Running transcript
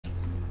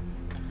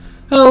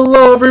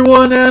Hello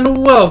everyone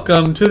and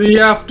welcome to the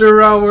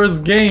After Hours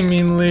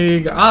Gaming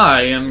League.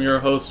 I am your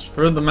host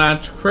for the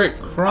match,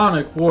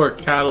 Chronic War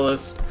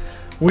Catalyst.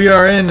 We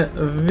are in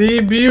the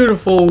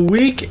beautiful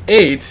week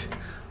 8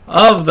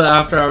 of the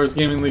After Hours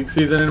Gaming League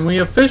season, and we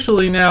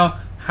officially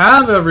now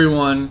have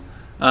everyone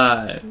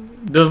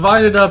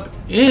divided up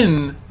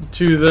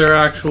into their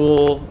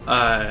actual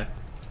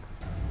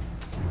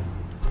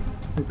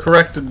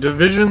correct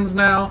divisions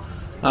now.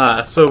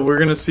 So we're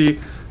going to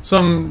see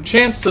some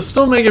chance to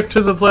still make it to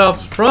the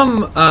playoffs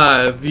from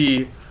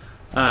the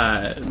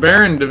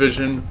Baron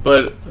division,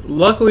 but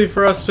luckily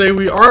for us today,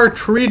 we are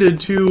treated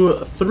to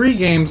 3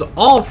 games,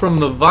 all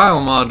from the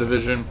Vilema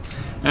division.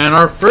 And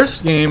our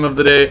first game of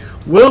the day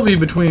will be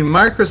between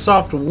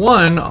Microsoft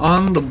 1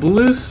 on the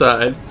blue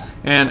side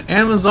and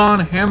Amazon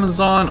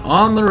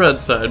on the red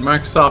side.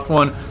 Microsoft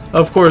 1,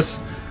 of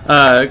course,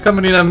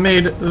 company that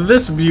made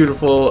this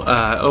beautiful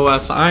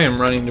OS I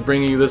am running to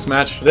bring you this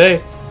match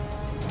today.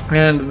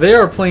 And they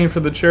are playing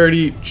for the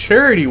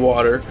Charity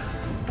Water.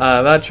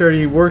 That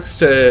charity works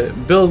to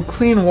build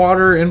clean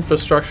water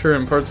infrastructure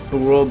in parts of the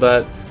world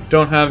that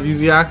don't have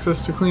easy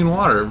access to clean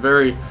water.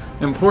 Very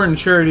important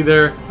charity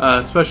there,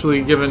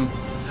 especially given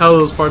how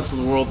those parts of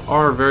the world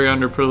are very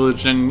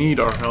underprivileged and need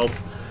our help.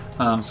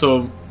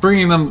 So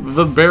bringing them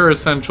the bare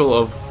essential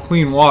of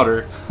clean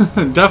water,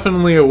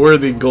 definitely a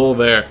worthy goal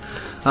there.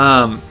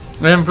 And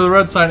for the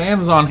red side,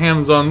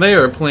 Amazon, they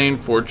are playing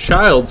for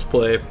Child's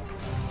Play.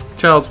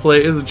 Child's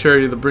Play is a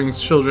charity that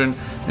brings children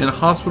in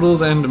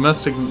hospitals and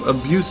domestic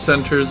abuse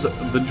centers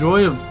the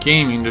joy of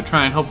gaming to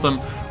try and help them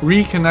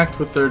reconnect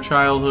with their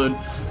childhood,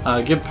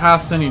 get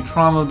past any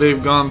trauma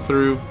they've gone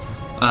through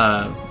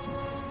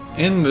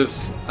in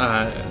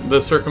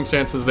the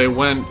circumstances they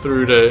went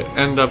through to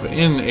end up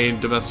in a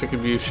domestic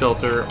abuse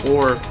shelter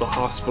or the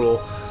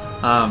hospital.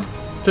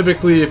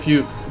 Typically, if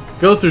you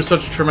go through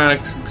such a traumatic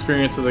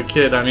experience as a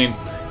kid, I mean,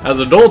 as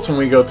adults, when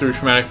we go through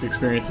traumatic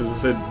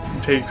experiences, it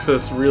takes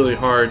us really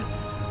hard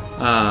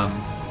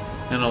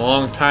and a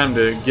long time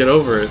to get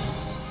over it.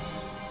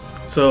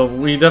 So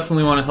we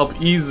definitely want to help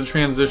ease the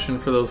transition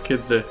for those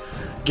kids to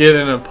get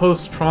in a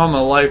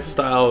post-trauma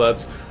lifestyle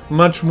that's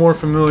much more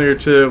familiar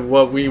to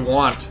what we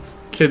want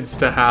kids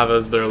to have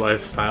as their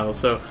lifestyle.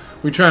 So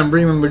we try and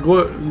bring them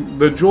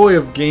the joy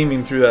of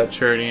gaming through that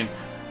charity, and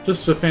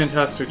just a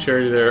fantastic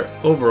charity there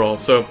overall.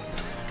 So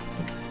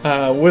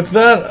with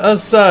that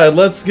aside,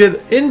 let's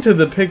get into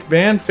the pick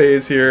ban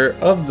phase here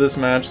of this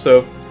match.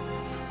 So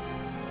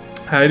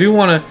I do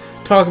want to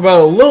talk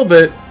about a little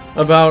bit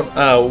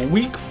about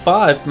week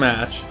 5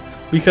 match,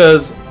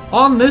 because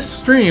on this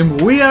stream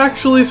we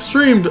actually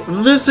streamed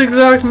this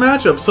exact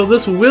matchup. So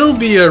this will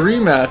be a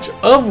rematch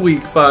of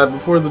week 5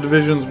 before the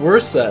divisions were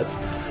set,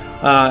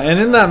 and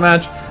in that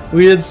match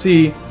we did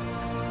see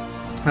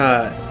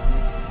let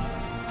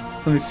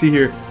me see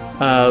here,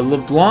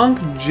 LeBlanc,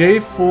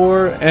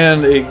 J4,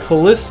 and a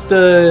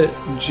Callista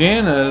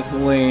Janna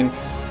lane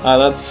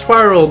that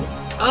spiraled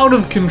out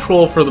of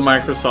control for the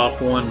Microsoft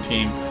 1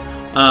 team.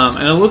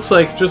 And it looks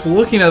like, just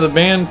looking at the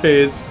ban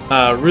phase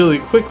really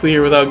quickly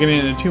here without getting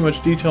into too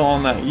much detail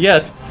on that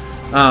yet,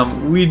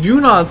 we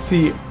do not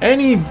see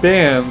any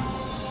bans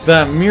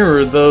that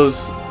mirror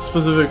those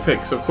specific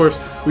picks. Of course,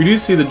 we do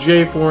see the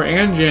J4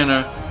 and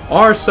Janna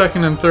are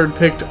second and third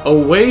picked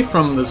away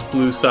from this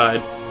blue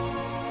side,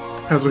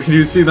 as we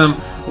do see them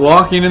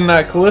locking in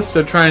that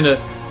Callista, trying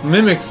to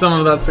mimic some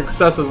of that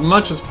success as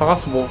much as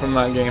possible from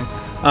that game.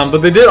 But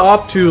they did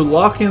opt to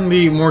lock in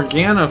the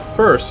Morgana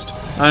first,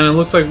 and it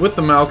looks like with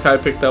the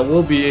Maokai pick that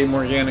will be a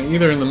Morgana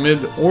either in the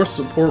mid or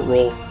support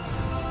role.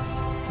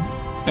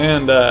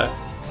 And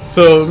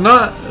so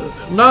not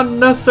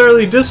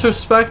necessarily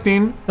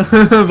disrespecting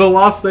the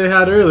loss they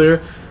had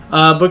earlier,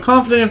 but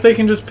confident if they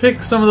can just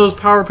pick some of those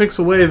power picks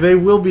away, they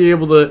will be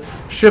able to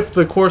shift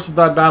the course of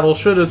that battle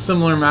should a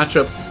similar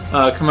matchup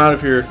come out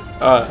of here.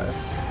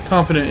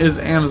 Confident is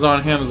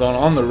Amazon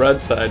on the red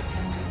side.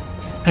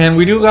 And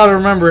we do gotta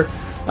remember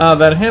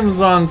that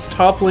Amazon's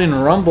top lane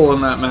Rumble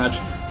in that match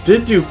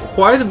did do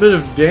quite a bit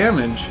of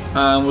damage,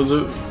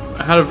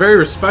 had a very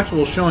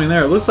respectable showing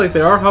there. It looks like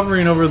they are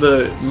hovering over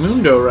the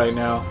Mundo right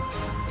now,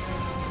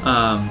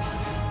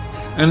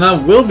 and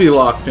that will be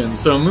locked in.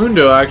 So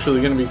Mundo actually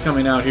going to be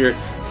coming out here.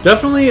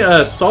 Definitely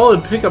a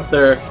solid pickup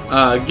there,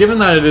 given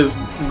that it is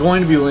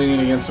going to be leaning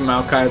against a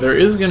Maokai. There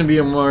is going to be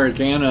a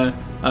Morgana,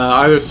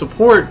 either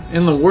support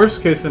in the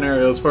worst case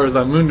scenario as far as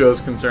that Mundo is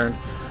concerned,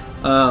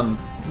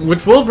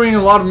 which will bring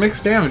a lot of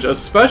mixed damage,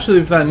 especially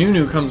if that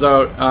Nunu comes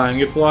out and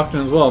gets locked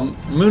in as well.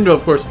 Mundo,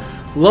 of course,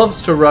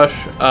 loves to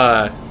rush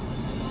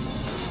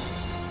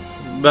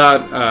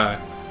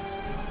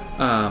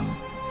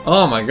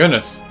oh my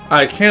goodness,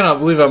 I cannot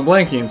believe I'm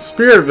blanking.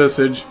 Spirit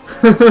Visage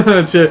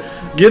to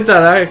get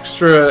that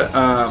extra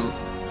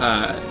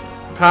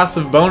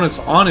passive bonus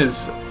on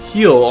his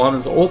heal, on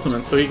his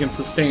ultimate, so he can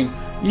sustain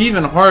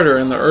even harder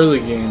in the early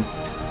game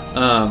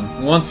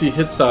once he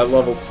hits that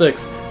level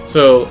 6.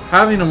 So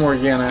having a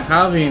Morgana,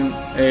 having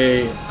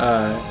a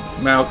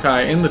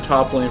Maokai in the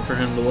top lane for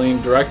him to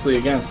lane directly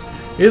against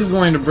is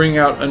going to bring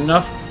out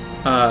enough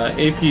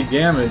AP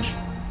damage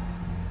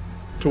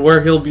to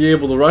where he'll be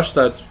able to rush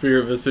that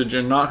Spirit Visage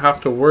and not have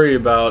to worry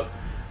about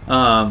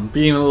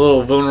being a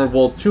little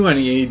vulnerable to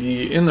any AD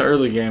in the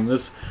early game.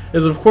 This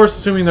is, of course,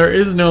 assuming there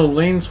is no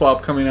lane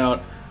swap coming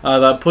out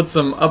that puts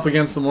him up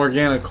against the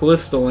Morgana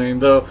Kalista lane,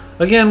 though,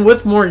 again,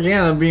 with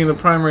Morgana being the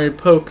primary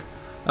poke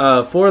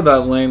for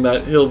that lane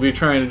that he'll be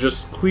trying to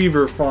just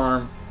cleaver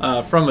farm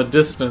from a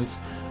distance,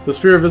 the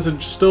Spirit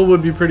Visage still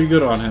would be pretty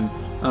good on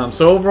him.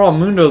 So overall,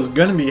 Mundo's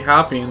going to be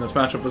happy in this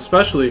matchup,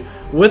 especially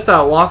with that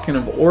lock-in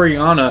of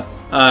Orianna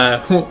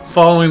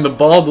following the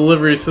ball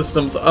delivery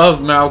systems of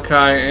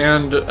Maokai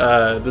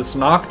and this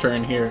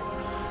Nocturne here.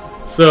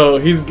 So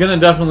he's going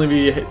to definitely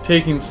be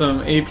taking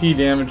some AP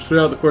damage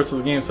throughout the course of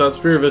the game, so that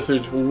Spirit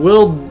Visage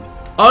will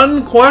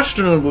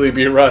unquestionably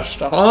be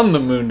rushed on the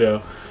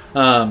Mundo.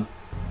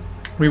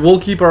 We will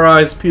keep our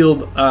eyes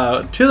peeled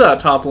to that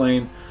top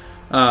lane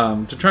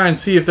to try and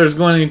see if there's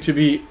going to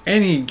be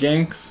any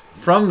ganks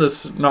from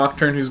this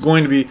Nocturne, who's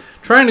going to be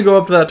trying to go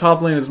up to that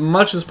top lane as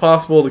much as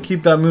possible to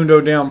keep that Mundo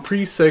down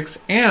pre-6,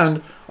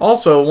 and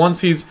also,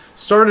 once he's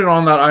started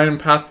on that item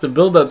path to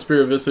build that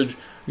Spirit Visage,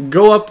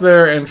 go up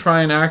there and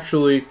try and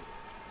actually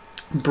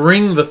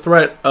bring the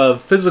threat of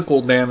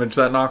physical damage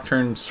that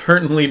Nocturne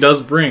certainly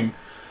does bring.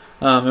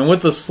 And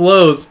with the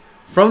slows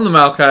from the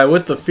Maokai,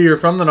 with the fear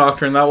from the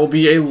Nocturne, that will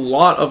be a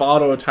lot of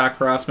auto attack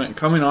harassment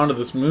coming onto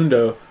this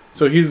Mundo.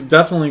 So he's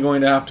definitely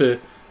going to have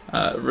to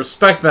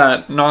respect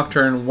that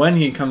Nocturne when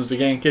he comes to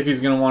gank if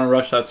he's going to want to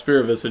rush that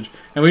Spirit Visage.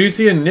 And we do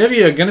see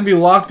Anivia going to be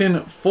locked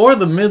in for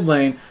the mid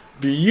lane.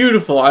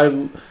 Beautiful.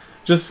 I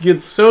just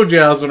get so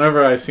jazzed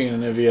whenever I see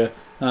Anivia.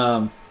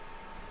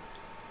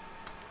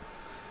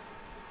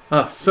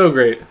 So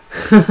great.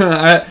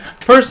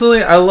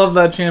 Personally, I love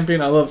that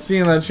champion. I love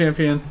seeing that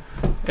champion.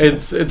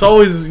 It's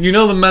always, you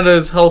know, the meta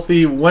is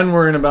healthy when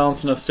we're in a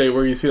balanced enough state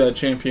where you see that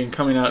champion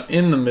coming out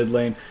in the mid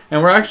lane.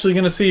 And we're actually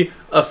going to see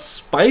a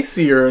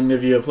spicier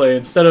Anivia play.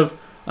 Instead of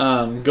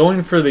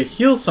going for the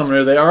heal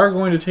summoner, they are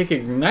going to take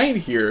Ignite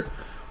here,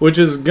 which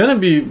is going to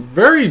be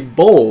very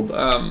bold.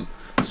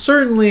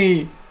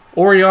 Certainly,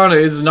 Orianna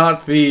is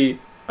not the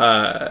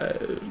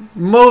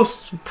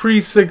most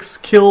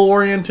pre-6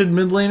 kill-oriented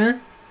mid laner.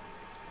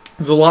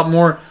 There's a lot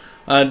more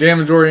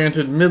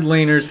damage-oriented mid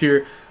laners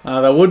here.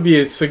 That would be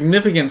a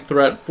significant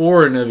threat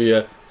for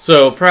Anivia.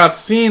 So perhaps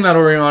seeing that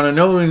Orianna,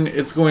 knowing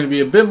it's going to be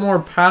a bit more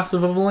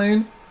passive of a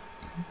lane,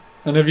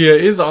 Anivia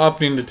is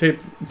opting to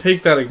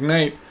take that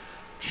Ignite,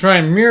 try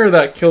and mirror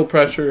that kill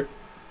pressure,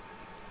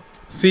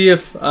 see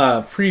if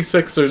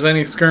pre-6 there's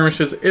any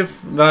skirmishes,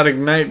 if that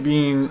Ignite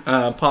being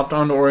popped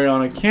onto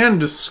Orianna can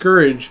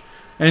discourage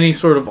any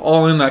sort of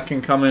all-in that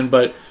can come in.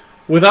 But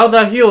without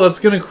that heal, that's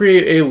going to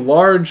create a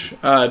large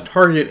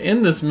target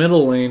in this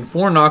middle lane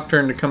for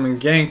Nocturne to come and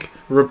gank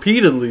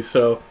repeatedly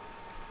so.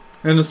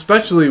 And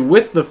especially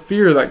with the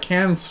fear that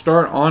can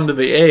start onto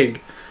the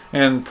egg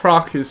and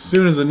proc as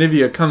soon as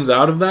Anivia comes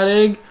out of that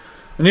egg,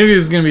 Anivia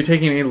is going to be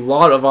taking a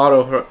lot of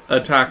auto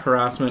attack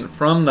harassment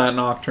from that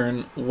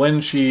Nocturne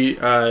when she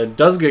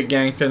does get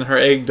ganked and her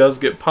egg does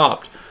get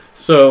popped.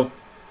 So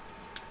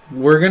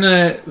we're going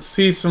to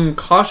see some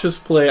cautious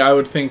play, I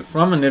would think,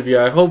 from Anivia.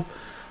 I hope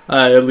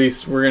at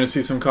least we're going to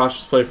see some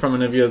cautious play from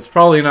Anivia. It's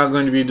probably not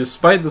going to be,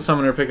 despite the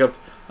summoner pickup,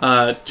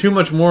 too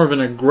much more of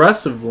an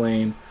aggressive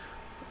lane.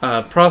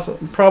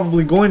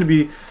 Probably going to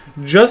be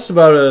just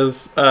about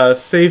as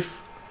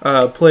safe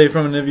play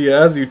from Anivia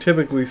as you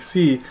typically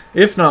see,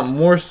 if not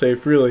more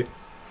safe, really.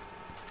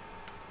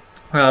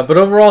 But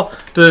overall,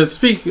 to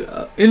speak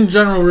in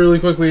general really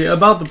quickly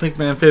about the pick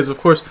ban phase, of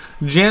course,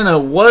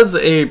 Janna was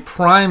a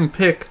prime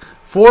pick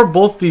for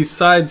both these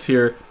sides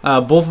here.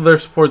 Both of their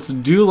supports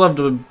do love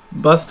to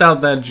bust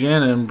out that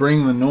Janna and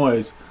bring the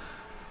noise.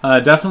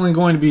 Definitely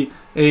going to be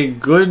a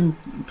good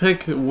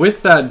pick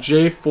with that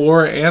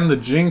J4 and the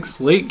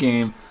Jinx late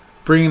game,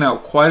 bringing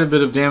out quite a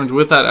bit of damage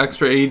with that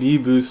extra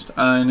AD boost,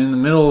 and in the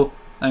middle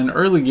and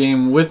early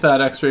game with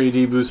that extra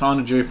AD boost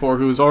onto J4,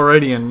 who is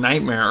already a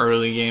nightmare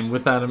early game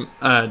with that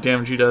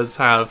damage he does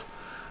have.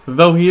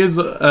 Though he is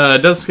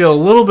does scale a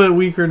little bit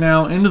weaker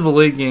now into the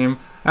late game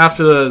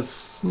after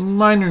the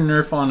minor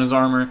nerf on his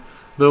armor,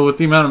 though with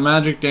the amount of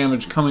magic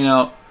damage coming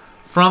out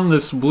from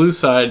this blue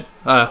side,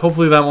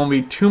 hopefully that won't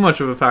be too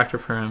much of a factor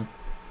for him.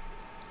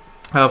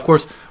 Of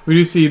course, we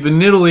do see the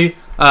Nidalee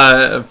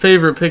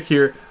favorite pick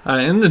here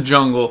in the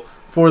jungle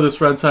for this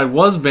red side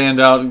was banned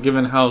out,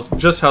 given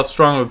just how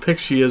strong of a pick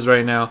she is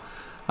right now.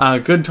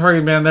 Good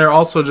target ban there,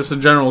 also just a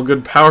general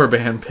good power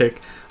ban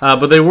pick.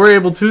 But they were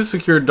able to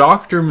secure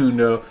Dr.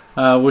 Mundo,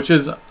 which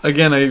is,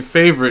 again, a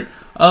favorite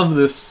of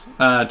this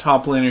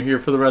top laner here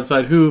for the red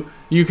side, who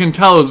you can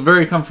tell is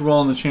very comfortable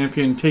on the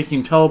champion,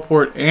 taking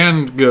teleport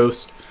and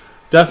ghost.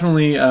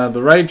 Definitely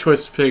the right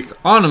choice to pick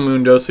on a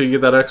Mundo, so you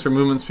get that extra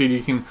movement speed.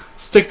 You can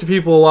stick to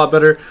people a lot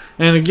better.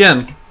 And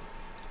again,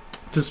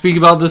 to speak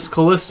about this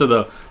Kalista,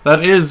 though,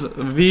 that is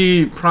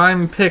the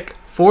prime pick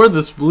for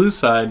this blue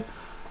side.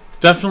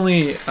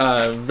 Definitely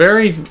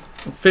very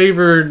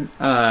favored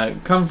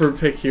comfort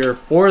pick here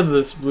for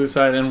this blue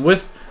side. And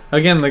with,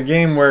 again, the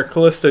game where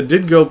Kalista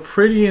did go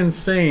pretty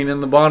insane in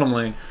the bottom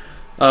lane,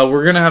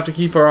 we're going to have to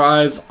keep our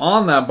eyes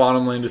on that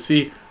bottom lane to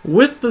see,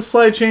 with the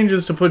slight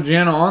changes to put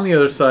Janna on the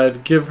other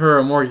side, give her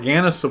a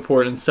Morgana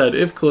support instead,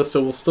 if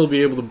Kalista will still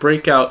be able to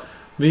break out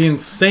the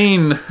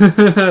insane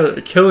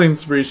killing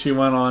spree she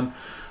went on,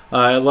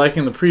 like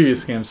in the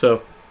previous game.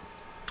 So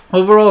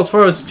overall, as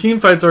far as team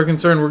fights are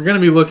concerned, we're going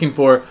to be looking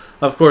for,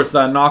 of course,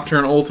 that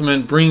Nocturne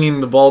ultimate, bringing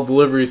the ball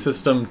delivery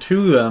system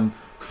to them.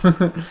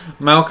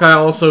 Maokai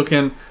also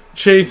can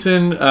chase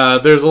in.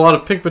 There's a lot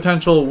of pick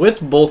potential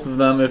with both of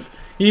them,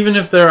 even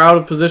if they're out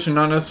of position,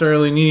 not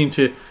necessarily needing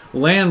to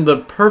land the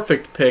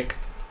perfect pick,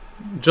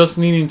 just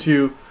needing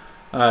to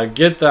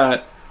get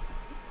that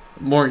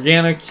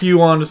Morgana Q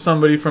onto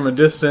somebody from a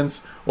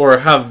distance, or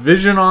have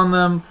vision on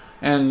them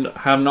and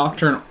have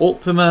Nocturne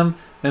ult to them,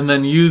 and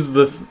then use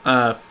the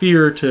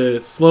fear to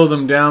slow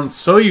them down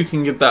so you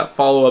can get that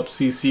follow-up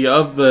CC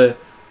of the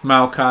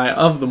Maokai,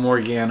 of the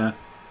Morgana.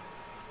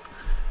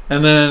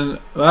 And then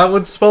that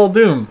would spell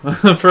doom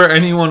for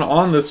anyone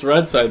on this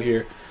red side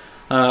here.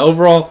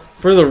 Overall,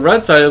 for the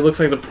red side, it looks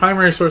like the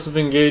primary source of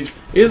engage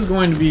is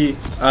going to be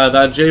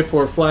that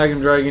J4 flag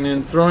and dragging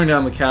in, throwing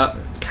down the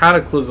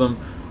Cataclysm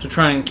to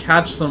try and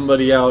catch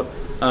somebody out,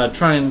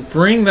 try and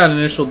bring that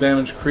initial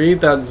damage,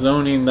 create that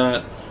zoning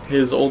that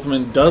his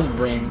ultimate does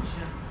bring.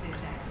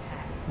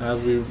 As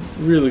we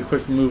really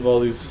quick move all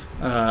these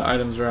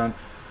items around,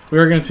 we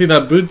are going to see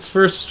that Boots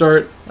first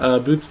start,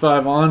 Boots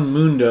 5 on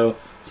Mundo.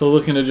 So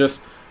looking to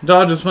just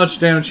dodge as much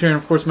damage here, and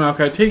of course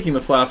Maokai taking the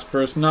flask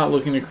first, not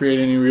looking to create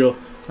any real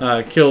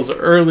kills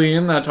early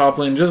in that top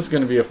lane, just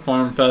going to be a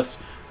farm fest.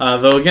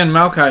 Though again,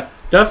 Maokai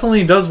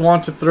definitely does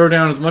want to throw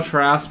down as much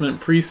harassment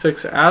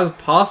pre-6 as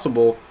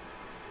possible.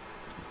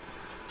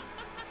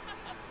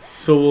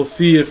 So we'll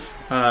see if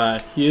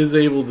he is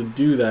able to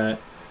do that.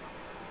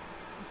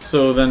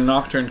 So then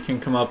Nocturne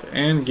can come up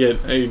and get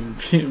a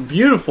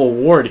beautiful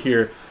ward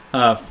here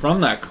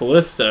from that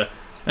Kalista.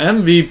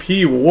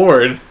 MVP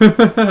ward.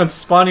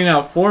 Spawning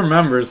out 4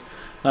 members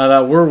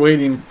that were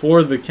waiting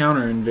for the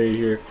counter invade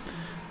here.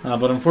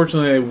 But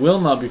unfortunately they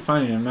will not be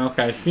finding him.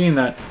 Maokai seeing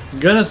that,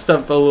 gonna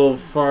step a little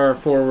far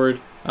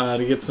forward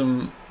to get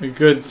some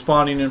good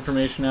spawning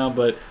information out,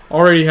 but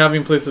already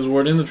having placed his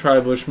ward in the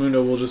tri-bush,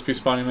 Mundo will just be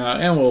spawning him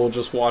out and we'll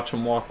just watch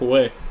him walk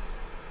away.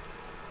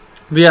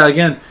 But yeah,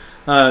 again,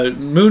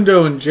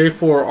 Mundo and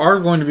J4 are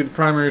going to be the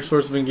primary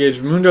source of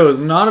engage. Mundo is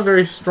not a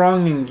very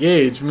strong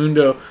engage.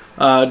 Mundo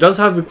does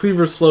have the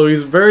cleaver slow.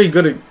 He's very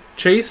good at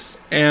chase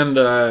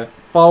and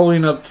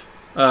following up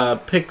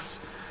picks.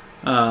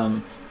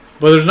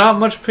 But there's not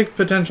much pick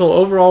potential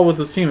overall with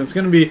this team. It's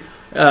going to be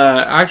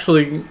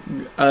actually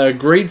a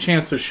great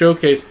chance to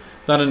showcase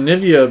that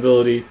Anivia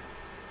ability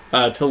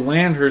to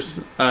land her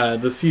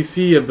the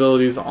CC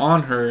abilities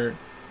on her,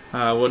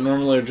 what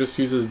normally just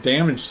uses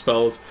damage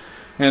spells,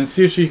 and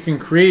see if she can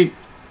create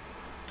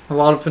a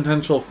lot of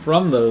potential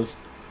from those.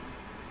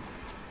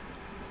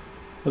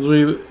 It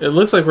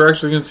looks like we're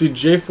actually going to see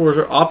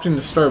J4 opting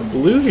to start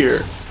blue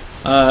here.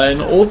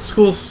 An old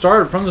school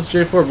start from this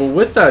J4, but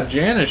with that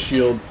Janna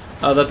shield,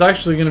 that's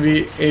actually going to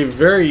be a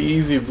very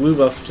easy blue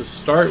buff to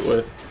start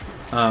with,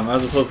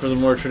 as opposed to the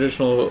more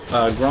traditional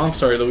Gromp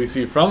start that we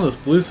see from this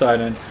blue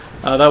side. And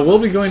that will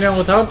be going down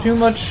without too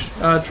much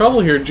trouble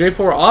here.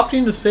 J4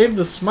 opting to save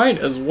the smite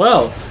as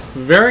well.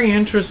 Very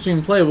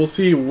interesting play. We'll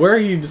see where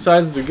he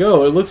decides to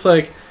go. It looks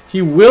like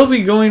he will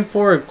be going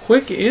for a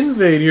quick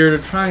invade here to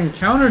try and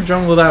counter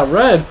jungle that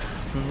red.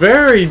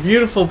 Very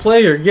beautiful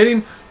play here.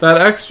 Getting that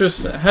extra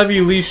heavy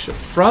leash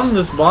from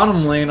this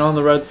bottom lane on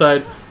the red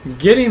side.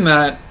 Getting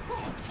that...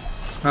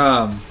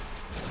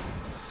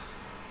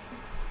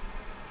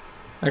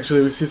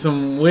 Actually, we see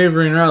some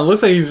wavering around. It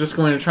looks like he's just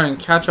going to try and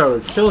catch out a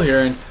kill here.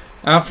 And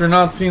after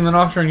not seeing the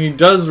Nocturne, he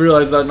does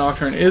realize that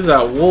Nocturne is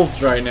at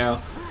Wolves right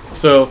now.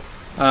 So,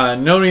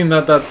 noting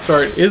that that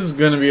start is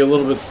going to be a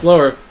little bit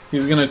slower,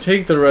 he's going to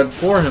take the red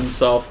for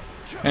himself.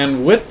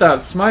 And with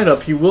that smite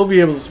up, he will be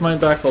able to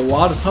smite back a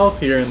lot of health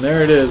here. And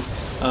there it is.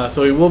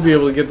 So he will be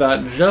able to get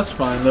that just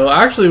fine. Though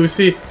actually we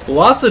see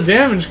lots of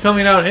damage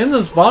coming out in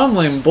this bottom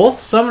lane. Both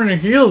summoner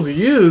heals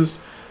used.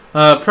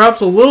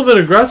 Perhaps a little bit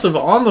aggressive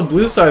on the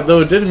blue side,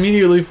 though it did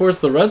immediately force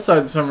the red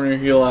side summoner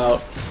heal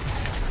out.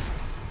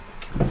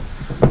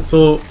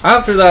 So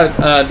after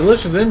that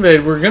delicious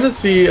invade, we're going to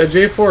see a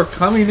J4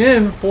 coming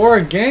in for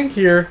a gank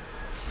here.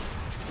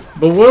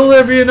 But will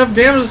there be enough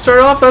damage to start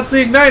off? That's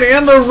the ignite,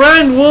 and the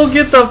Ren will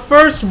get the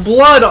first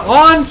blood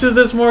onto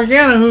this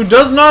Morgana, who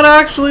does not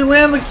actually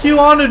land the Q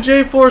onto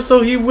J4,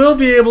 so he will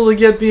be able to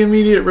get the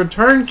immediate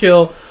return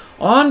kill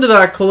onto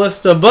that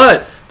Kalista.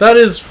 But that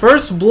is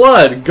first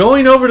blood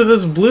going over to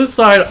this blue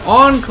side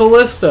on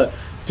Kalista.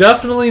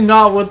 Definitely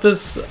not what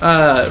this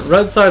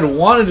red side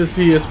wanted to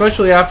see,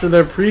 especially after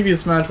their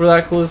previous match where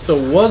that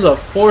Kalista was a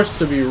force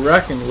to be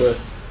reckoned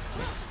with.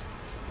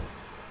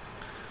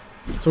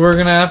 So we're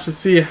going to have to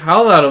see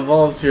how that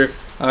evolves here.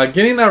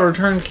 Getting that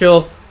return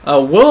kill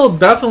will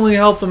definitely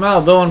help them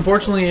out, though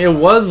unfortunately it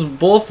was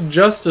both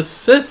just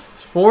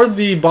assists for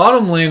the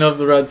bottom lane of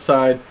the red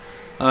side.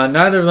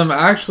 Neither of them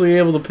actually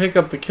able to pick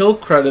up the kill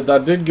credit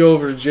that did go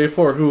over to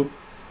J4, who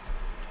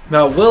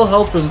that will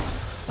help him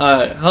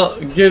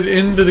get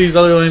into these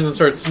other lanes and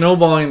start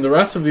snowballing the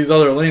rest of these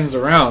other lanes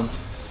around.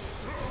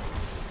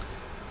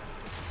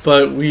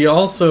 But we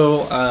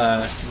also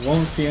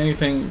won't see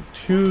anything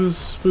too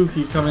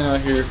spooky coming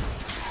out here.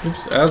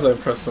 Oops, as I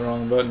pressed the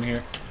wrong button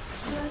here.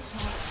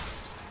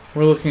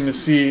 We're looking to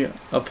see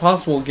a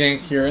possible gank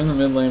here in the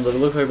mid lane, but it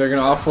looks like they're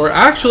going to opt for it.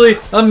 Actually,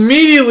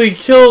 immediately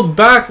killed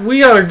back.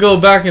 We got to go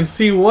back and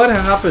see what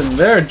happened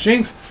there.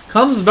 Jinx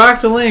comes back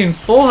to lane,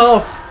 full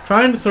health,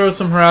 trying to throw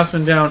some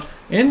harassment down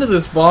into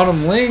this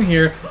bottom lane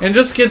here, and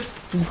just gets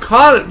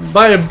caught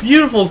by a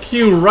beautiful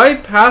Q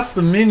right past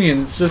the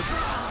minions, just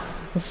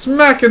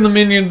smacking the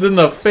minions in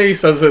the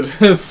face as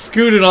it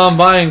scooted on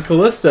by, and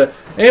Kalista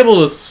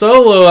able to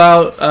solo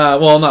out,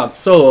 well, not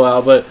solo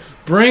out, but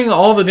bring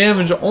all the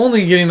damage,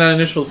 only getting that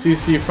initial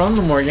CC from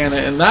the Morgana,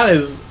 and that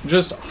is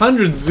just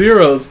 100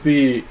 zeros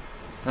the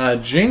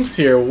Jinx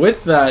here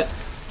with that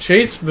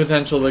chase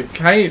potential, the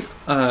kite,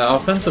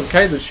 offensive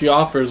kite that she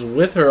offers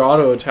with her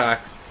auto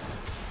attacks.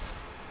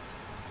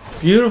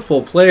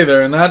 Beautiful play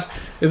there, and that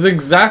is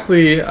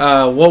exactly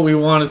what we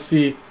want to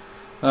see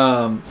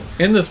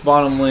in this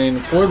bottom lane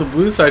for the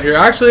blue side here.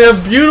 Actually, a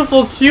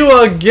beautiful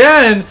Q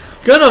again,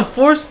 gonna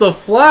force the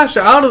flash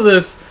out of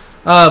this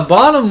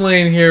bottom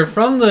lane here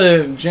from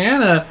the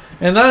Janna,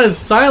 and that is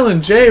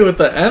Silent J with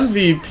the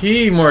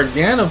MVP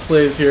Morgana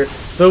plays here.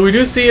 Though we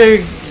do see a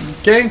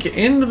gank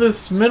into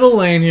this middle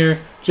lane here.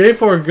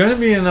 J4 gonna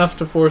be enough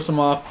to force him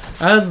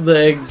off as the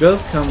egg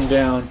does come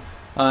down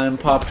and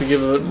pop to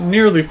give a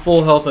nearly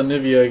full health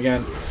Anivia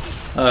again.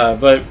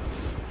 But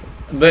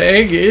the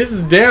egg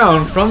is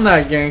down from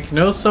that gank.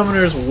 No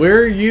summoners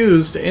were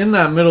used in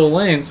that middle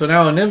lane, so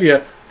now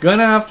Anivia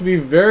gonna have to be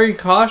very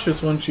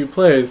cautious when she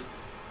plays,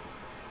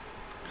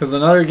 because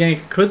another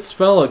gank could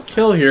spell a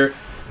kill here,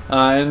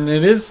 and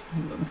it is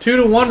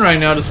 2-1 right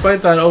now,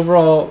 despite that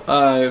overall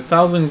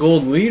 1,000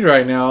 gold lead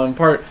right now, in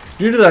part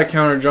due to that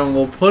counter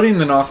jungle putting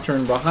the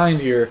Nocturne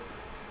behind here.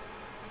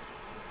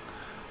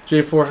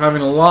 J4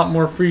 having a lot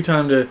more free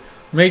time to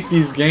make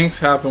these ganks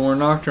happen, where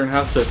Nocturne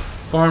has to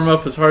farm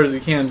up as hard as he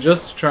can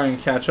just to try and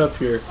catch up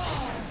here.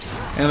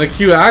 And the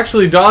Q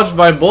actually dodged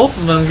by both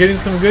of them, getting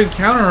some good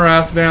counter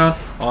harass down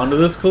onto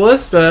this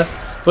Kalista.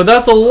 But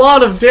that's a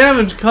lot of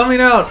damage coming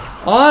out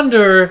onto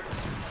her.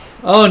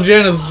 Oh, and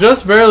Janna's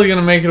just barely going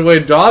to make it away,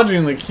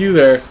 dodging the Q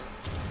there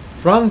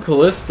from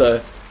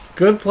Kalista.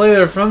 Good play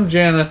there from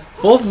Janna.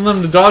 Both of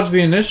them to dodge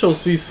the initial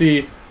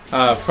CC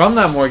from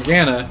that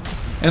Morgana.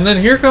 And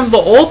then here comes the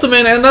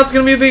ultimate, and that's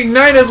going to be the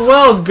ignite as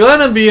well.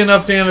 Gonna be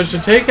enough damage to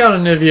take out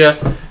Anivia.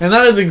 And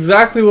that is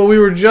exactly what we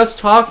were just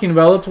talking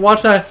about. Let's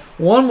watch that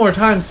one more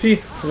time, see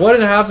what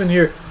had happened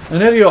here.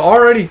 Anivia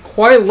already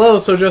quite low,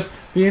 so just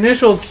the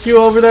initial Q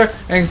over there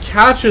and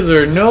catches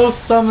her. No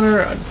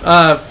summoner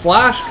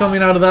flash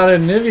coming out of that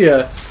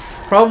Anivia.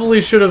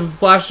 Probably should have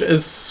flashed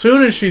as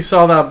soon as she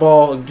saw that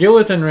ball get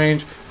within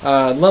range,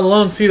 let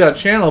alone see that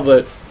channel,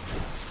 but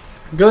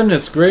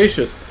goodness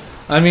gracious.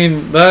 I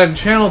mean, that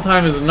channel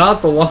time is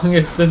not the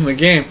longest in the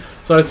game,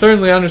 so I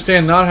certainly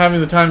understand not having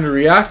the time to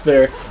react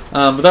there.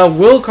 But that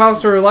will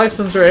cost her life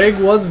since her egg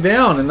was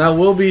down, and that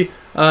will be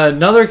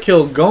another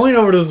kill going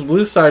over to this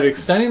blue side,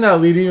 extending that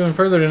lead even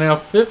further to now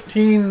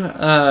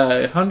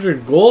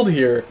 1,500 gold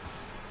here.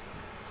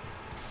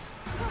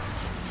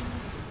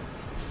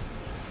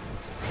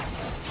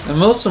 And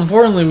most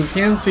importantly, we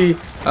can see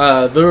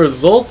the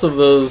results of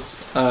those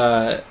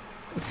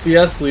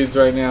CS leads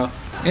right now,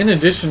 in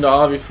addition to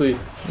obviously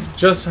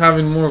just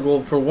having more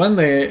gold for when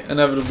they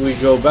inevitably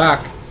go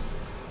back.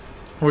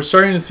 We're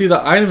starting to see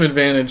the item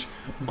advantage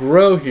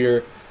grow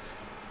here.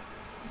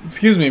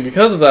 Excuse me,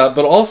 because of that,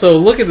 but also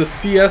look at the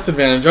CS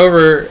advantage.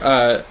 Over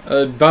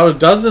about a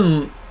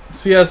dozen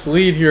CS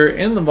lead here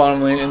in the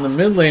bottom lane. In the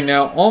mid lane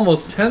now,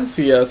 almost 10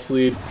 CS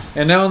lead.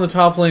 And now in the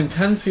top lane,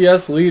 10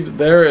 CS lead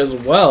there as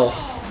well.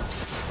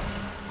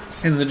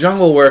 In the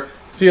jungle, where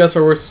CS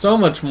are worth so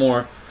much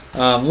more,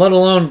 let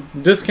alone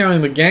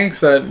discounting the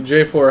ganks that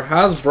J4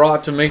 has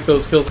brought to make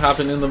those kills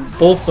happen in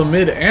both the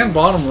mid and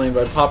bottom lane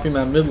by popping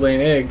that mid lane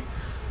egg.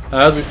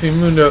 As we see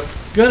Mundo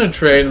gonna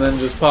trade and then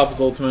just pop his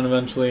ultimate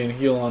eventually and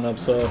heal on up.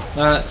 So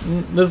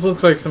this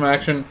looks like some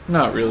action.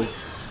 Not really.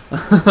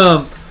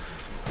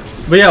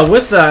 But yeah,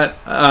 with that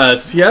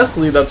CS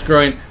lead that's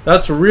growing,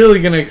 that's really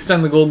going to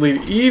extend the gold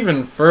lead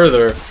even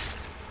further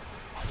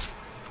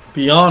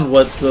beyond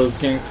what those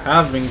ganks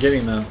have been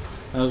getting them.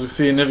 As we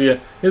see, Anivia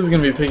is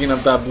going to be picking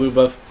up that blue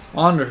buff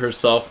onto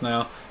herself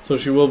now, so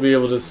she will be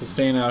able to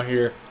sustain out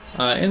here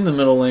in the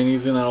middle lane,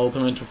 using that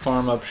ultimate to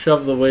farm up,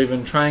 shove the wave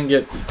and try and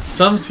get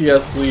some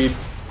CS lead,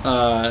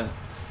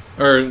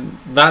 or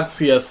that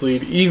CS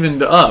lead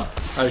evened up,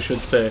 I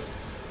should say.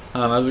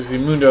 As we see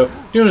Mundo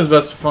doing his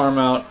best to farm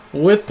out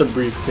with the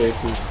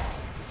briefcases.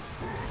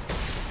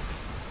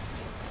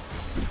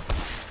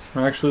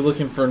 We're actually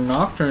looking for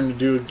Nocturne to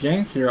do a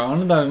gank here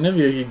onto that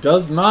Anivia. He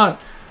does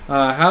not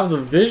have the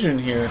vision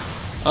here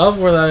of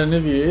where that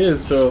Anivia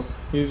is, so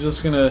he's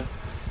just going to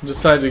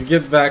decide to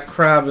get that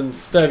crab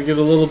instead, get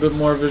a little bit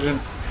more vision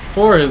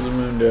for his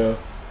Mundo.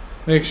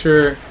 Make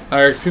sure,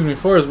 or excuse me,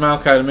 for his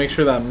Maokai, to make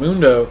sure that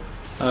Mundo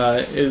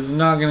is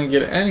not going to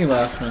get any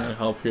last minute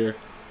help here.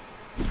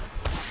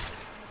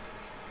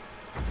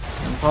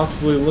 And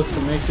possibly look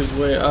to make his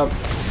way up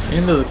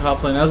into the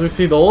top lane. As we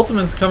see, the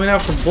ultimates coming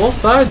out from both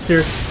sides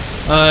here.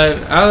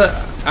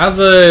 As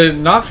a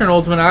Nocturne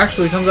ultimate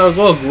actually comes out as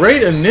well.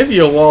 Great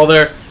Anivia wall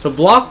there to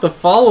block the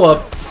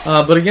follow-up.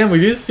 But again, we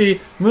do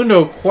see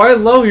Mundo quite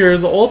low here.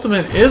 His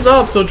ultimate is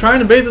up, so trying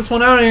to bait this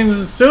one out. And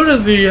as soon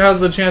as he has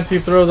the chance, he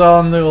throws out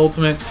on the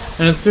ultimate.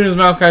 And as soon as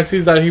Maokai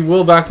sees that, he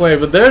will back away.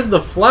 But there's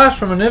the flash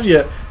from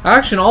Anivia.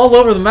 Action all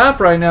over the map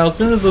right now as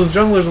soon as those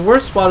junglers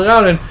were spotted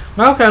out. And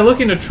Maokai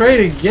looking to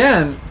trade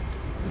again.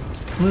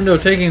 Mundo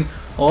taking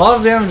a lot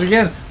of damage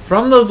again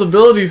from those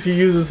abilities he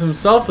uses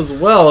himself as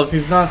well. If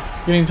he's not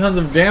getting tons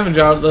of damage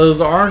out,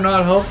 those are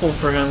not helpful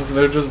for him.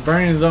 They're just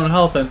burning his own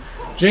health. And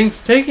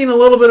Jinx taking a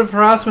little bit of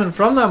harassment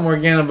from that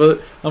Morgana,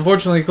 but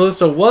unfortunately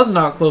Kalista was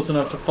not close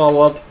enough to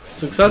follow up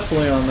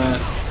successfully on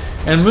that.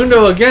 And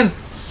Mundo again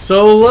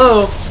so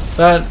low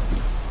that,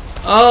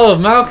 oh,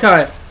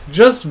 Maokai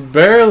just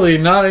barely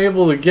not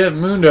able to get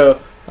Mundo.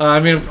 I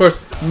mean, of course,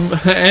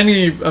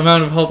 any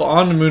amount of health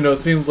onto Mundo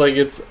seems like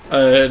it's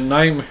a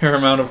nightmare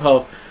amount of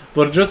health,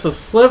 but just a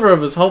sliver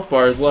of his health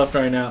bar is left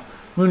right now.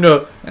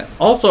 Mundo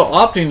also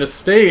opting to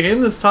stay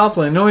in this top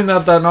lane, knowing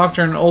that that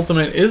Nocturne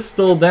ultimate is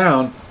still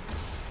down.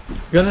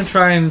 Gonna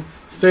try and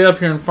stay up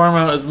here and farm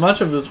out as much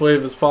of this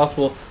wave as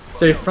possible.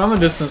 Stay from a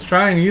distance,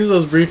 try and use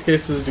those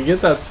briefcases to get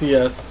that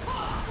CS.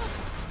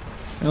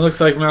 And it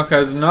looks like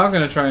Maokai is not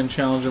going to try and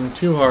challenge him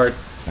too hard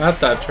at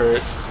that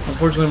turret.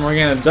 Unfortunately,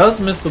 Morgana does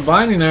miss the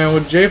binding there, and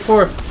with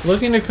J4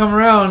 looking to come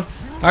around,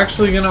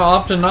 actually going to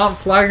opt to not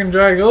flag and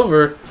drag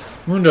over.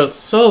 Mundo's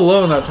so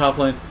low in that top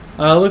lane.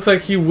 Looks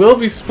like he will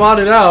be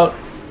spotted out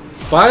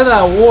by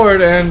that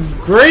ward, and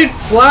great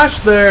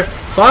flash there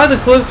by the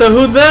Kalista,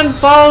 who then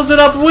follows it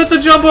up with the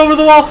jump over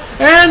the wall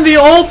and the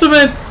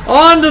ultimate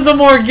onto the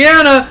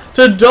Morgana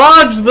to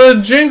dodge the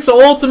Jinx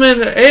ultimate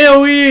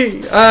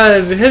AoE,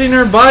 hitting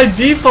her by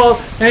default.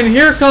 And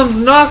here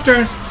comes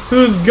Nocturne,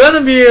 who's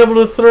gonna be able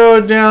to throw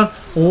it down.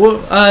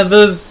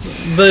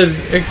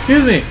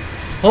 Excuse me,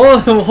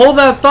 hold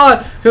that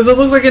thought, because it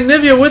looks like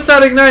Anivia with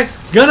that ignite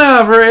gonna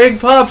have her egg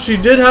pop. She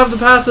did have the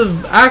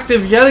passive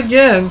active yet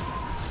again.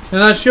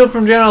 And that shield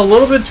from Janna a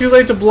little bit too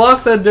late to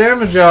block that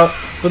damage out,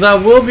 but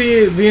that will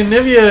be the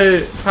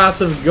Anivia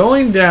passive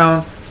going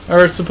down,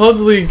 or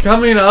supposedly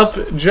coming up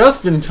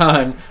just in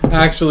time,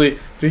 actually,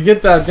 to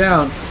get that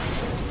down,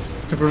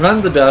 to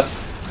prevent the death.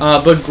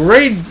 But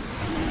great,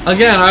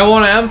 again, I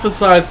want to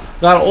emphasize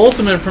that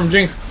ultimate from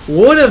Jinx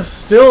would have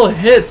still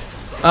hit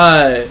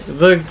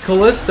the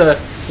Kalista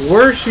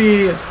were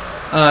she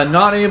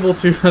not able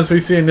to, as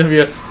we see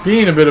Anivia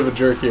being a bit of a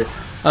jerk here.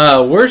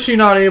 Were she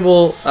not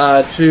able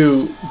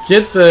to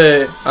get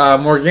the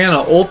Morgana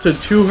ulted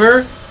to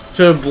her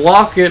to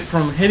block it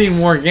from hitting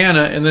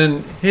Morgana and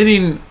then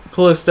hitting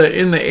Kalista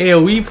in the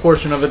AoE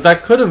portion of it,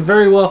 that could have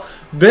very well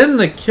been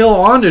the kill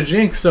onto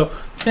Jinx. So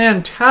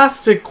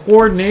fantastic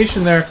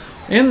coordination there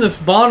in this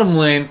bottom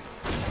lane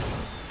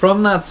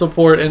from that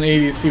support and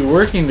ADC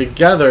working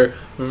together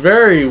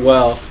very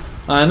well.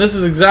 And this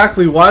is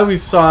exactly why we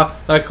saw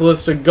that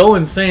Kalista go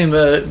insane.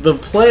 The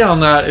play on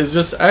that is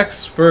just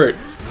expert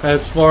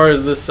as far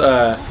as this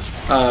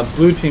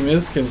blue team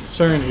is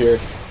concerned here.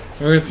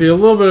 We're going to see a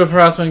little bit of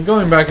harassment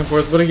going back and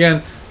forth, but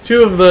again,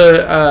 two of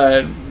the,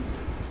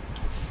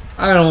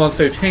 I don't want to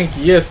say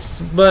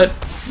tankiest, but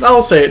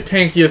I'll say it,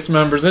 tankiest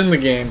members in the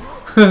game.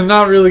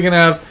 Not really going to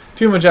have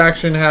too much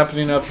action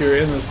happening up here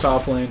in this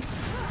top lane.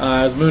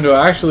 As Mundo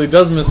actually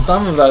does miss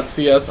some of that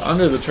CS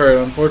under the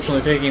turret,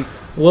 unfortunately taking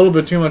a little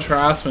bit too much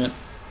harassment.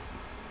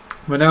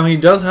 But now he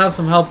does have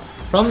some help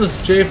from this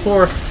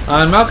J4,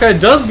 and Maokai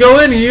does go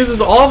in. He uses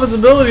all of his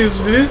abilities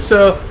to do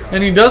so,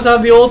 and he does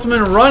have the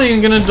ultimate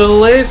running, going to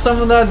delay some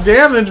of that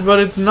damage, but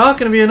it's not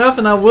going to be enough,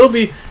 and that will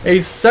be a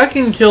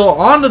second kill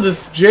onto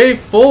this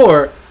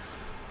J4,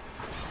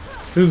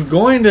 who's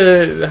going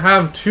to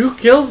have 2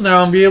 kills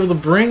now and be able to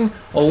bring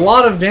a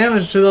lot of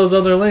damage to those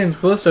other lanes.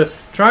 Kalista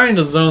trying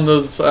to zone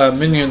those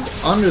minions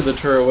under the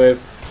turret wave,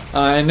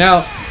 and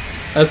now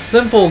a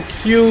simple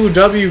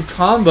QW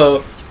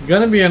combo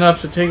gonna be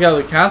enough to take out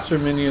the caster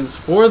minions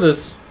for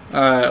this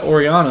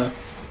Orianna.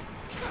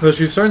 But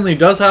she certainly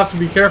does have to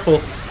be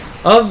careful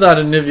of that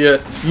Anivia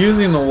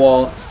using the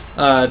wall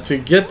to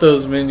get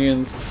those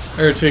minions,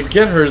 or to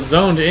get her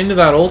zoned into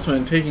that ultimate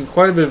and taking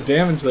quite a bit of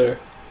damage there.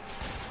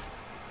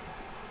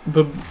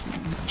 But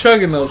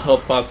chugging those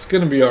health pots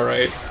gonna be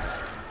alright.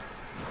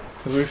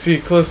 As we see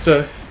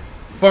Kalista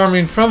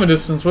farming from a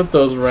distance with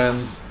those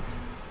Rens.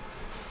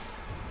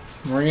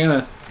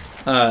 Morgana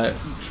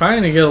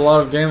trying to get a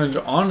lot of damage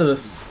onto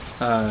this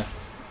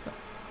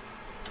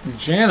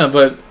Janna,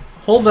 but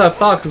hold that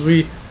thought,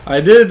 because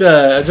I did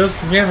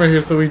adjust the camera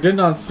here, so we did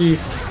not see.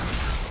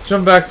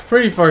 Jump back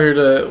pretty far here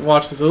to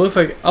watch this. It looks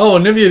like, oh,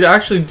 Anivia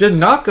actually did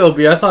not go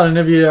B. I thought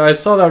Anivia, I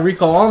saw that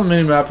recall on the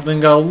minimap, but then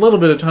got a little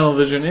bit of tunnel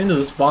vision into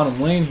this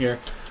bottom lane here.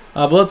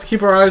 But let's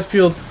keep our eyes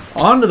peeled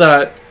onto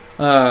that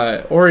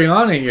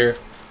Orianna here.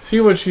 See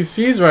what she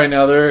sees right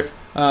now. They're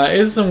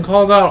is some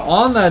calls out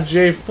on that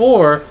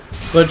J4,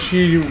 but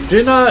she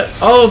did not.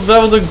 Oh,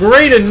 that was a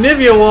great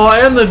Anivia wall,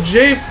 and the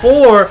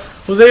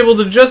J4 was able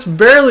to just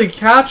barely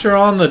catch her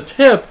on the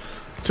tip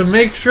to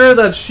make sure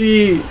that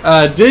she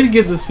did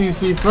get the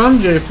CC from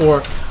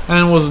J4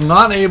 and was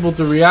not able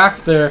to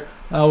react there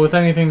with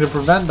anything to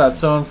prevent that.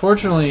 So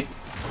unfortunately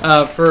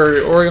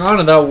for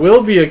Oriana, that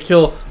will be a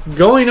kill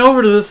going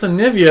over to this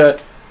Anivia,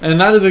 and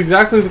that is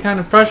exactly the kind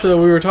of pressure that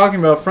we were talking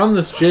about from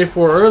this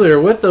J4 earlier.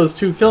 With those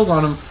 2 kills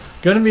on him,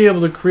 going to be able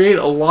to create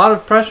a lot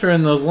of pressure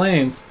in those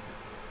lanes.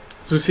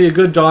 So we see a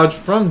good dodge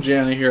from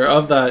Janna here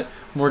of that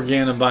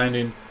Morgana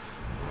binding.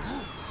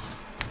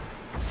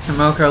 And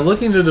Maokai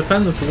looking to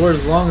defend this ward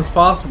as long as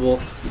possible.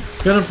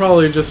 Gonna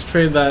probably just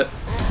trade that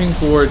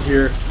pink ward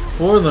here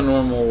for the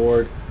normal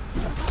ward.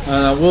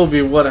 And that will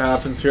be what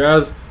happens here,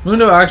 as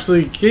Mundo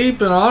actually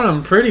keeping on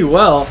him pretty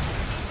well.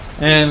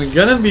 And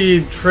gonna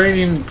be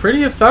trading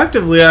pretty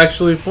effectively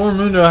actually for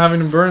Mundo, having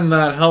to burn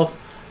that health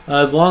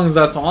as long as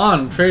that's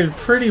on. Traded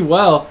pretty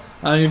well.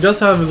 He does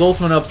have his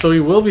ultimate up, so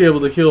he will be able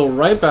to heal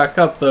right back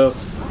up though.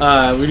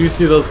 We do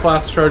see those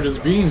flash charges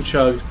being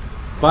chugged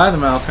by the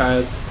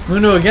Maokais.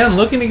 Mundo again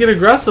looking to get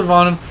aggressive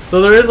on him,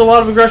 though there is a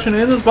lot of aggression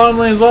in this bottom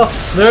lane as well.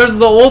 There's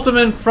the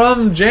ultimate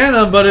from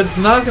Janna, but it's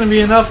not going to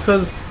be enough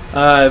because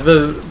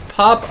the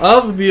pop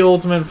of the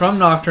ultimate from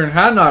Nocturne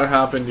had not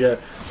happened yet.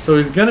 So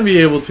he's going to be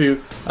able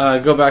to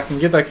go back and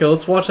get that kill.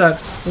 Let's watch that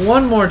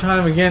one more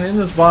time again in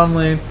this bottom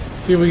lane.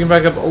 See if we can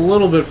back up a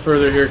little bit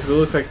further here, because it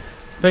looks like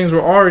things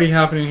were already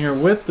happening here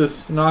with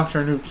this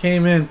Nocturne who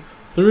came in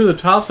through the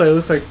top side. It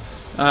looks like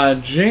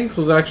Jinx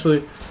was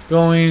actually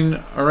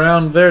going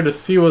around there to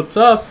see what's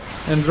up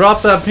and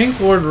drop that pink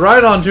ward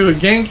right onto a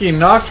ganky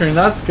Nocturne.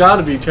 That's got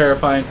to be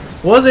terrifying.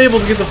 Was able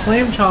to get the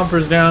flame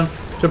chompers down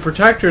to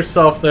protect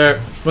herself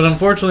there, but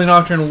unfortunately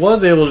Nocturne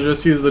was able to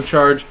just use the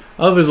charge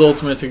of his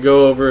ultimate to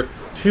go over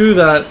to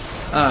that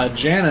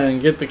Janna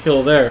and get the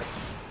kill there.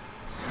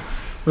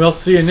 We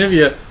also see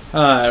Anivia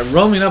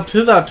roaming up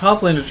to that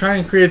top lane to try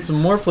and create some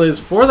more plays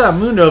for that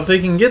Mundo. If they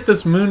can get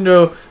this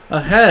Mundo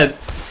ahead,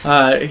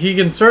 he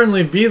can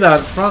certainly be that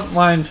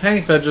frontline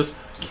tank that just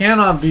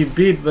cannot be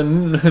beat. The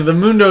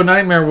Mundo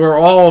Nightmare we're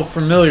all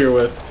familiar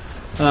with.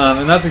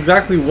 And that's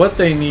exactly what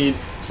they need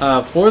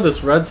for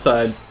this red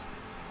side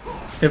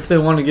if they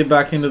want to get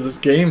back into this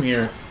game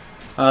here.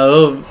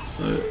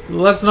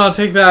 Let's not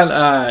take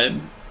that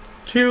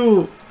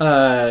too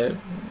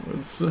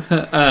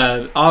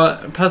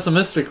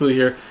pessimistically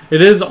here.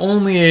 It is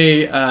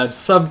only a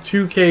sub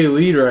 2k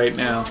lead right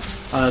now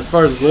as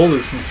far as gold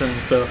is concerned,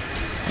 so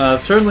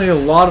certainly a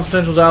lot of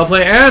potential to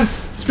outplay. And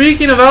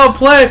speaking of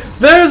outplay,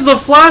 there's the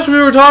flash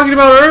we were talking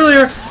about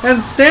earlier,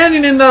 and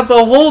standing in that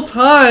the whole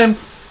time,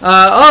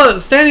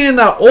 standing in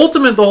that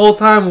ultimate the whole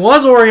time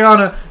was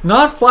Oriana,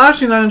 not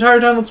flashing that entire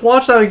time. Let's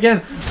watch that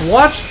again.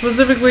 Watch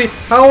specifically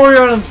how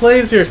Oriana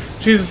plays here.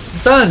 She's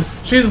stunned,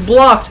 she's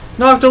blocked,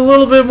 knocked a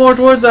little bit more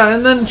towards that,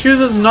 and then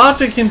chooses not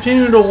to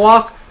continue to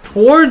walk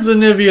towards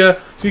Anivia,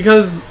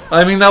 because,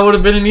 I mean, that would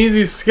have been an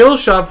easy skill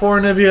shot for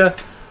Anivia,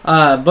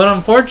 but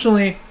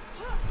unfortunately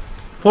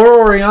for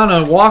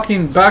Oriana,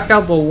 walking back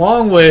out the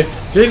long way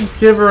did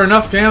give her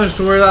enough damage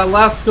to where that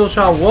last skill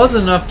shot was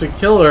enough to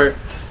kill her.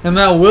 And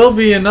that will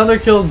be another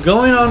kill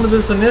going on to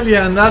this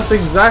Anivia, and that's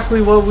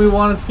exactly what we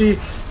want to see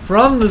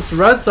from this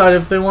red side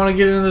if they want to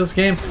get into this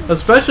game,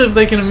 especially if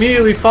they can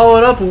immediately follow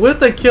it up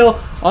with a kill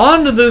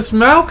onto this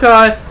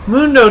Maokai.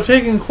 Mundo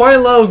taking quite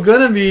low,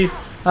 gonna be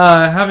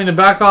having to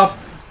back off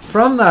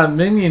from that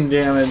minion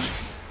damage,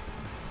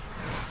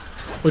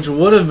 which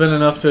would have been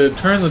enough to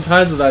turn the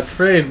tides of that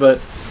trade, but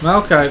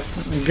Maokai's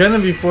gonna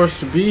be forced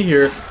to be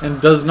here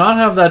and does not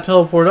have that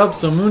teleport up,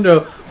 so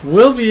Mundo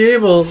will be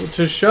able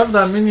to shove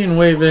that minion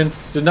wave in,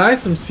 deny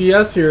some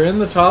CS here in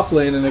the top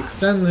lane, and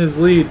extend his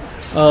lead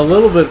a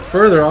little bit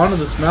further onto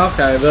this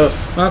Maokai, though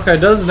Maokai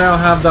does now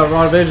have that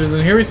Rod of Ages.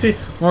 And here we see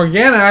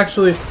Morgana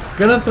actually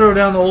gonna throw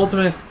down the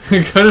ultimate,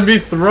 gonna be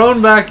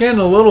thrown back in,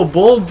 a little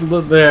bold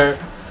there.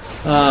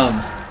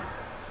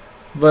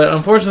 But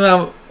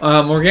unfortunately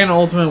Morgana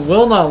ultimate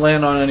will not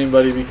land on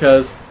anybody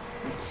because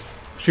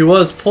she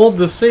was pulled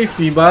to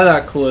safety by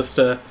that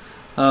Callista.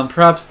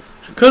 Perhaps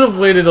she could have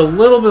waited a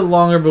little bit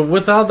longer, but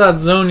without that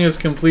Zhonya's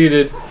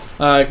completed,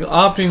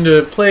 opting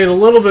to play it a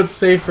little bit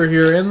safer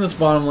here in this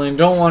bottom lane.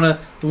 Don't want to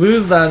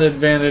lose that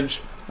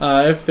advantage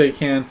if they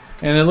can.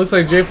 And it looks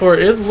like J4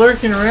 is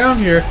lurking around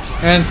here,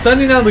 and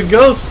sending out the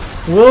ghost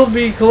will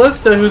be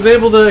Callista, who's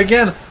able to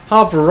again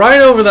hop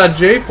right over that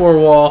J4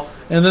 wall,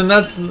 and then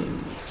that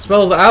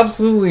spells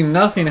absolutely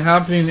nothing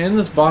happening in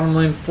this bottom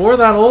lane for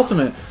that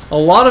ultimate. A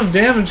lot of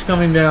damage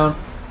coming down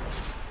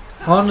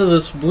onto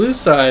this blue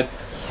side,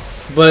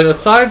 but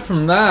aside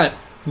from that,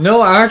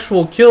 no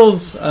actual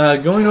kills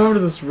going over to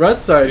this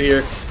red side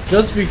here,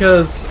 just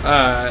because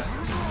that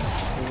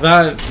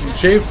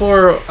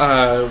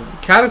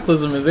J4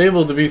 Cataclysm is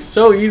able to be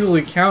so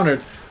easily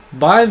countered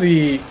by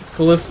the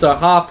Callista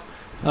Hop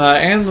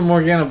and the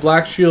Morgana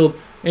Black Shield,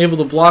 able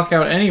to block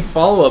out any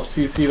follow-up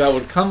CC that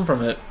would come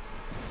from it.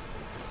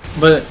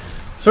 But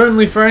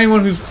certainly for anyone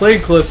who's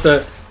played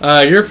Callista,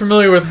 you're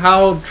familiar with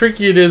how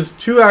tricky it is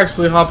to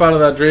actually hop out of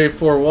that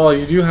J4 wall.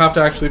 You do have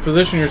to actually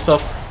position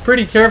yourself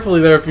pretty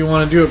carefully there if you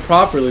want to do it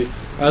properly.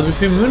 As we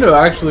see, Mundo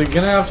actually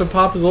going to have to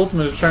pop his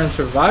ultimate to try and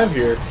survive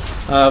here.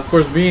 Of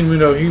course, being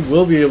Mundo, he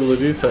will be able to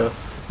do so.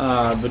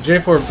 But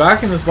J4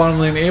 back in this bottom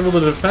lane, able to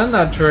defend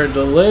that turret,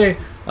 delay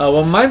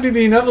what might be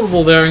the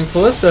inevitable there, and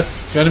Callista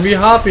going to be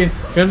hopping,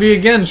 going to be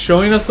again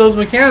showing us those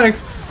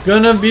mechanics,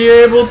 going to be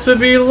able to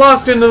be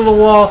locked into the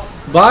wall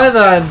by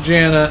that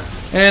Janna,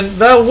 and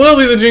that will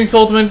be the Jinx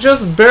ultimate,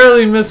 just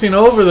barely missing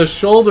over the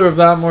shoulder of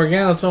that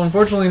Morgana. So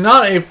unfortunately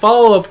not a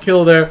follow-up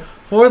kill there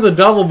for the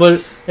double,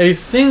 but a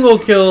single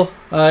kill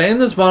in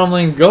this bottom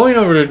lane going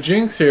over to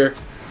Jinx here.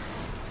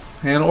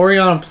 And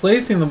Orianna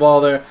placing the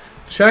ball there,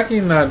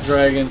 checking that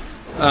dragon.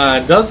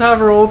 Does have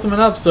her ultimate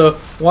up, so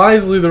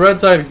wisely the red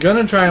side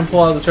gonna try and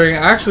pull out this dragon.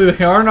 Actually,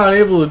 they are not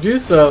able to do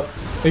so.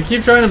 They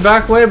keep trying to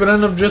back away, but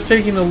end up just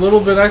taking a little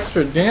bit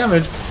extra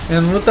damage.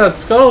 And with that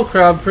Scuttle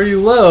Crab pretty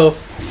low,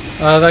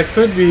 that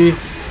could be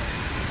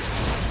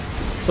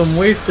some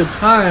wasted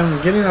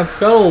time getting that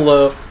Scuttle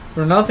low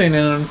for nothing.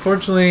 And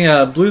unfortunately,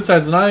 blue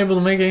side's not able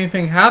to make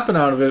anything happen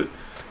out of it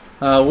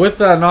with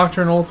that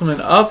Nocturne ultimate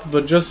up,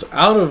 but just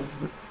out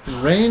of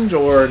range,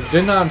 or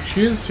did not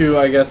choose to,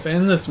 I guess,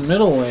 in this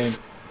middle lane.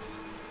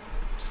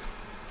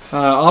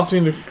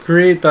 Opting to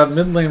create that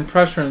mid lane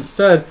pressure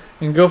instead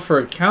and go for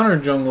a counter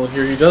jungle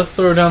here. He does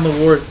throw down the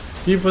ward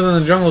deep within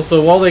the jungle,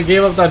 so while they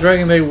gave up that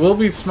dragon, they will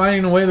be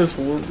smiting away this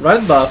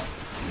red buff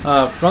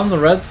from the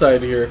red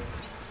side here.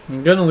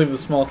 I'm going to leave the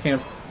small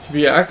camp to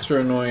be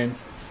extra annoying.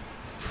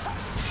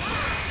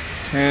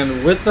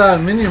 And with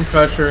that minion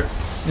pressure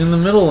in the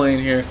middle lane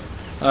here,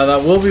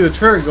 that will be the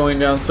turret going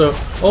down. So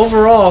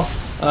overall,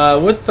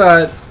 with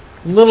that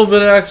little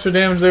bit of extra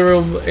damage they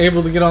were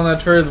able to get on that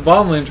turret, the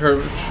bottom lane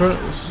turret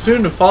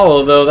soon to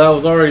follow, though that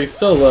was already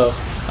so low.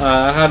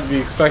 It had to be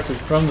expected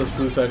from this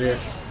blue side here.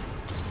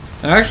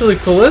 And actually,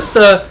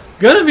 Callista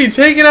gonna be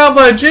taken out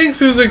by Jinx,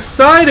 who's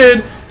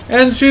excited,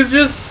 and she's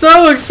just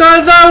so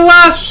excited. That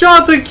last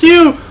shot, the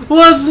Q,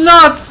 was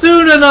not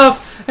soon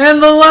enough,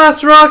 and the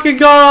last rocket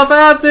got off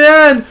at the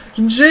end.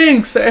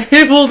 Jinx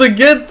able to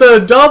get the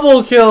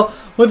double kill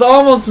with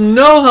almost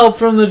no help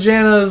from the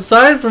Janna,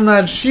 aside from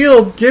that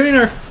shield, giving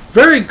her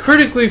very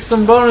critically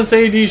some bonus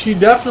AD she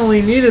definitely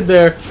needed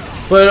there.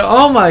 But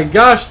oh my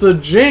gosh, the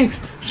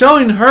Jinx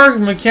showing her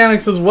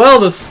mechanics as well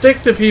to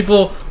stick to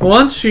people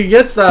once she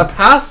gets that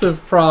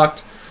passive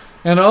procced.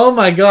 And oh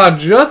my god,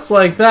 just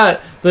like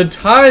that, the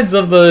tides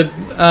of the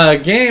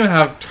game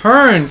have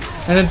turned,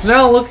 and it's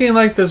now looking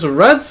like this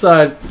red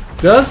side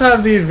does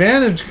have the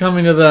advantage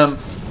coming to them.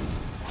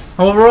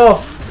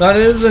 Overall, that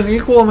is an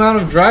equal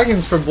amount of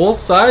dragons for both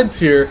sides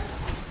here,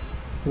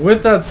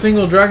 with that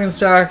single dragon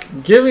stack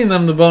giving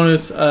them the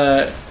bonus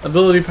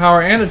ability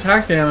power and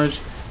attack damage,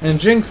 and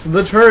Jinx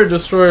the turret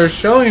destroyer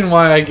showing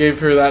why I gave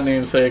her that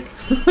namesake.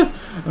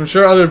 I'm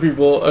sure other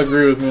people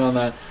agree with me on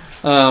that.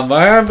 But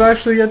I have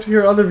actually yet to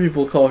hear other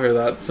people call her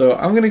that, so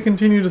I'm going to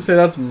continue to say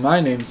that's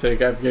my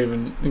namesake I've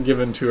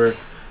given to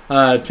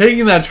her.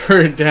 Taking that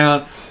turret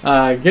down,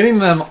 getting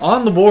them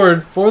on the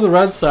board for the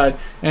red side,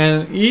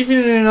 and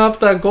evening up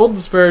that gold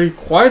disparity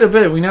quite a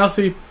bit. We now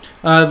see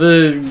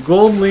the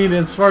gold lead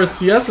as far as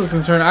CS is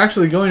concerned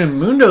actually going in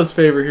Mundo's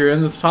favor here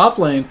in this top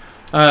lane.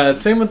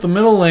 Same with the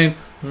middle lane.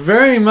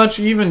 Very much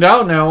evened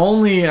out now.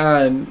 Only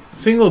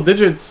single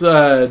digits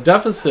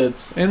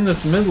deficits in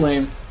this mid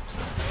lane.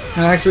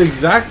 And actually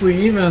exactly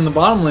even in the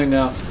bottom lane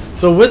now.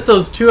 So with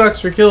those 2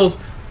 extra kills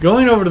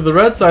going over to the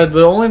red side,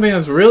 the only thing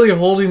that's really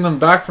holding them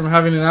back from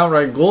having an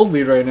outright gold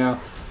lead right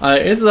now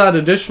is that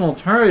additional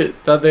turret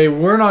that they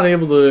were not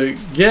able to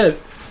get.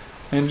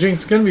 And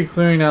Jinx going to be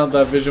clearing out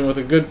that vision with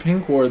a good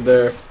pink ward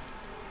there.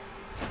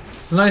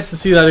 It's nice to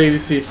see that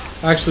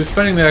ADC actually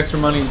spending the extra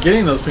money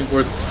getting those pink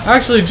wards.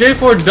 Actually,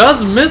 J4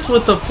 does miss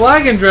with the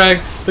flag and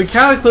drag. The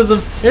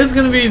Cataclysm is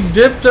going to be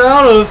dipped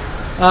out of.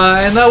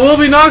 And that will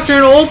be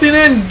Nocturne ulting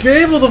in,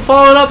 able to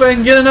follow it up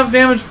and get enough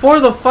damage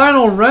for the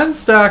final Ren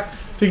stack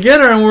to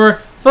get her. And we're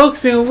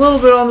focusing a little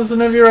bit on this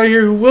Anivia right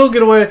here, who will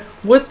get away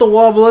with the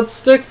wall. But let's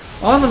stick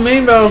on the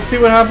main battle, see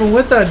what happened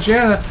with that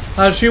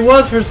Janna. She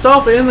was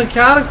herself in the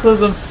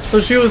Cataclysm,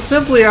 so she was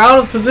simply out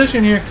of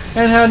position here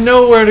and had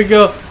nowhere to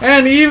go.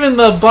 And even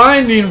the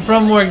binding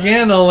from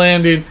Morgana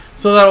landing,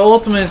 so that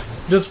ultimate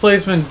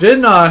displacement did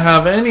not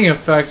have any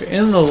effect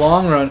in the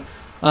long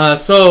run.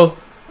 So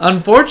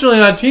unfortunately,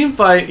 that team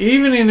fight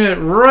evening it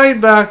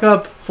right back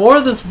up for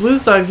this blue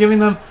side, giving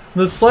them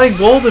the slight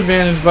gold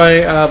advantage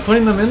by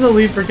putting them in the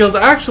lead for kills.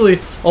 Actually,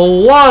 a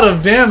lot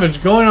of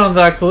damage going on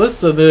that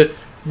Callista. The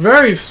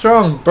very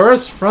strong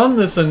burst from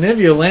this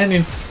Anivia,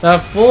 landing that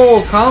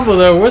full combo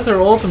there with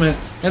her ultimate,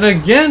 and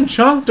again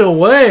chunked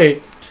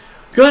away.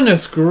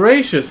 Goodness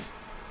gracious.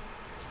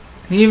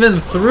 Even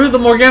through the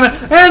Morgana,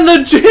 and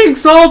the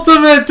Jinx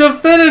ultimate to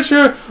finish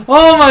her.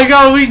 Oh my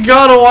god, we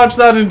gotta watch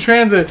that in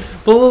transit.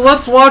 But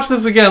let's watch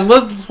this again.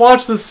 Let's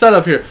watch this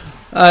setup here.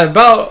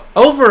 About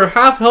over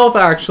half health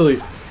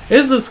actually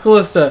is this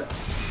Callista.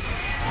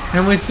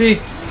 And we see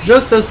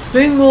just a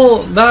single,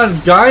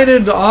 that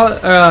guided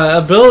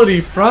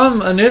ability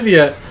from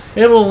Anivia,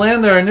 it will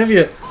land there.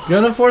 Anivia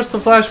gonna force the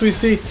flash. We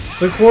see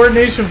the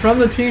coordination from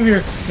the team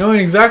here, knowing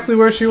exactly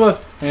where she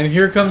was. And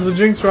here comes the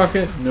Jinx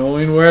rocket,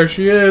 knowing where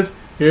she is.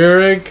 Here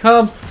it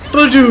comes.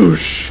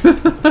 Badoosh!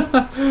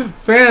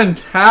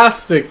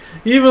 Fantastic.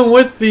 Even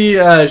with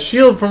the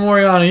shield from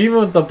Orianna, even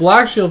with the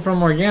black shield from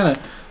Morgana,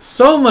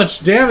 so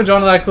much damage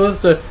onto that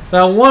Kalista.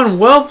 That one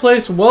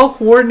well-placed,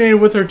 well-coordinated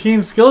with her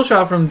team skill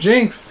shot from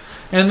Jinx.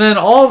 And then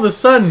all of a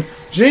sudden,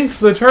 Jinx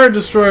the turret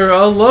destroyer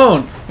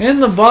alone in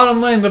the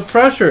bottom lane. The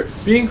pressure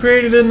being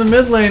created in the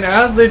mid lane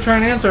as they try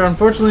and answer.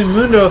 Unfortunately,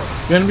 Mundo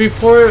going to be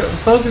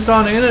focused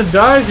on in a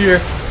dive here.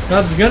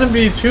 That's going to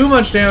be too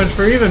much damage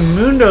for even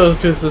Mundo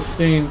to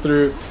sustain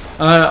through.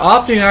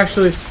 Opting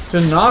actually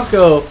to not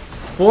go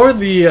for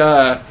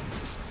the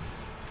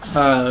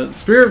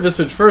Spirit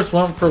Visage first.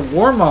 Went for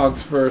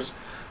Warmogs first.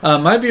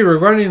 Might be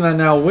regretting that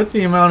now with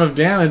the amount of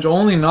damage.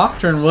 Only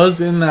Nocturne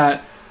was in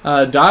that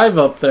dive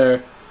up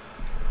there.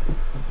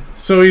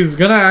 So he's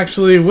going to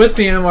actually, with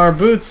the MR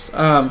boots,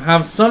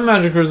 have some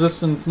magic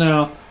resistance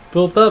now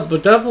built up.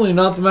 But definitely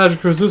not the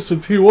magic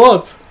resistance he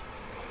wants.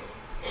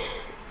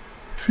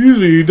 Excuse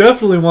me, he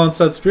definitely wants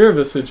that Spirit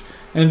Visage.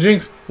 And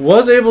Jinx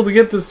was able to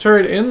get this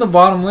turret in the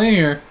bottom lane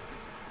here.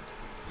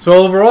 So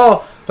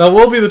overall, that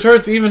will be the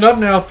turrets evened up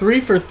now, 3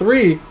 for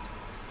 3.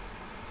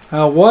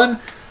 One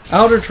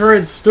outer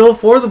turret still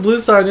for the blue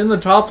side in the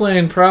top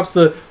lane. Perhaps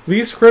the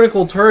least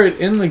critical turret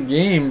in the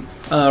game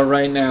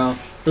right now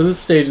for this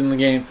stage in the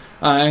game.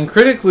 And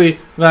critically,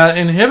 that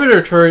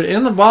inhibitor turret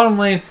in the bottom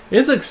lane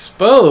is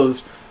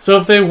exposed. So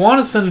if they want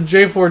to send a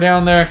J4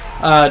 down there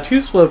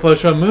to split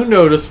push, a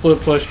Mundo to split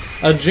push,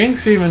 a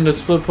Jinx even to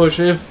split push,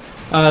 if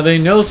they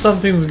know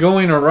something's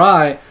going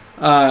awry,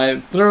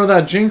 throw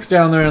that Jinx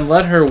down there and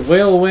let her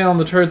wail away on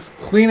the turrets,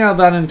 clean out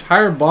that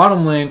entire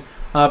bottom lane,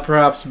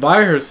 perhaps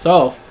by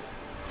herself.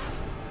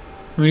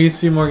 We need to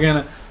see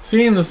Morgana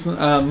seeing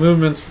the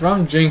movements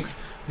from Jinx,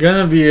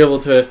 gonna be able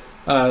to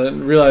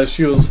realize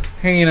she was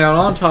hanging out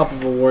on top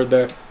of a ward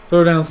there,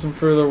 throw down some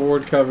further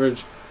ward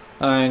coverage,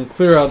 and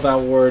clear out that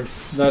ward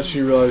that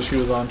she realized she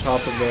was on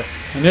top of there.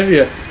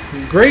 Anivia,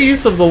 great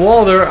use of the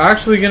wall there,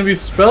 actually going to be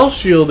spell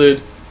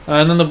shielded,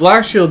 and then the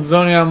black shield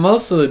zoning out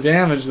most of the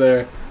damage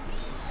there.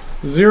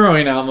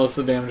 Zeroing out most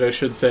of the damage, I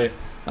should say,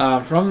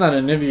 from that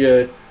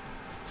Anivia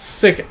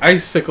sick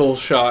icicle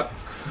shot.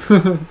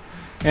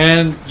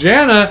 And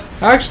Janna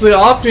actually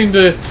opting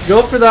to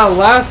go for that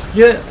last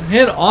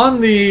hit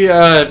on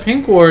the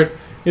pink ward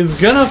is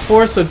going to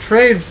force a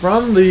trade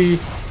from the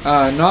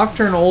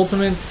Nocturne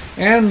ultimate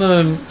and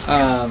the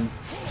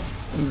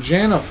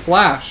Janna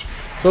flash.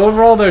 So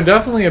overall, they're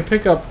definitely a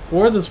pickup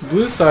for this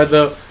blue side,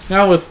 though.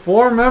 Now with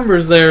 4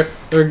 members there,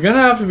 they're going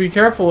to have to be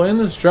careful in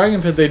this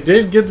Dragon Pit. They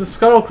did get the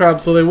Scuttle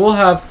Crab, so they will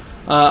have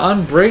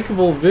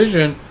unbreakable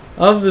vision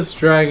of this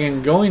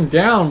dragon going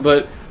down,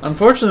 but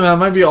unfortunately that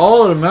might be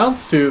all it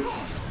amounts to.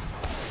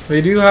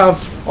 They do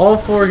have all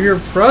 4 here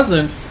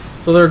present,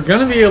 so they're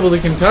going to be able to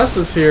contest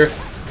this here.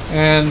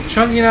 And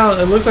chunking out,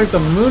 it looks like the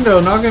Mundo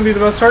not going to be the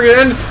best target.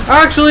 And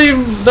actually,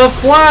 the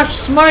Flash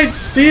Smite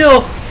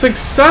Steal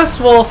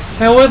successful.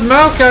 And with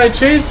Maokai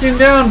chasing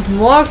down,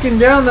 blocking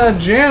down that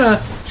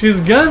Janna, she's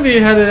going to be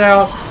headed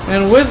out.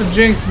 And with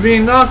Jinx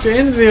being knocked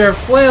into the air,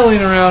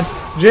 flailing around,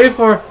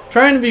 J4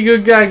 trying to be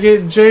good guy,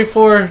 get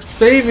J4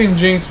 saving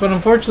Jinx, but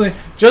unfortunately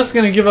just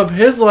going to give up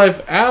his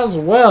life as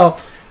well.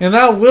 And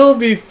that will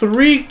be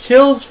 3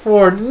 kills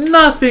for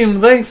nothing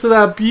thanks to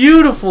that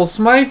beautiful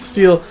Smite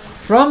Steal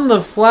from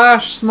the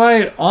Flash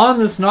Smite on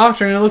this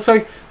Nocturne. It looks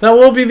like that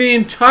will be the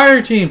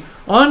entire team,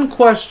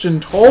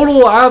 unquestioned,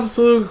 total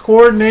absolute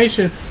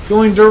coordination,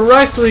 going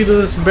directly to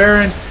this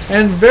Baron,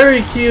 and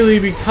very keyly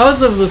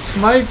because of the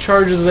Smite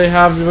charges they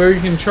have, where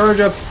you can charge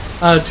up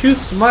 2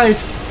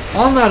 Smites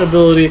on that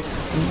ability.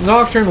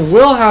 Nocturne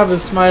will have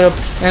his Smite up,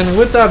 and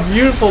with that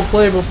beautiful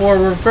play before,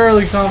 we're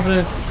fairly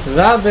confident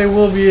that they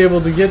will be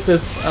able to get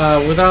this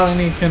without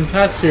any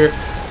contest here.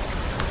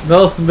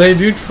 Though they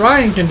do try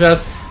and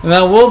contest, and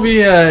that will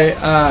be a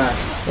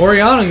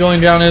Orianna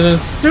going down. And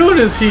as soon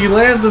as he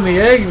lands in the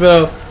egg,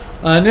 though,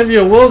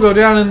 Nivea will go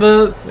down, and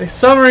the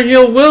Summer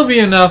Heal will be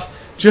enough.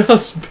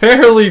 Just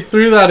barely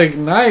through that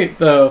Ignite,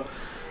 though,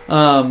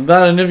 that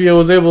Nivea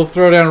was able to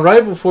throw down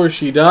right before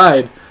she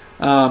died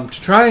to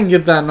try and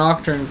get that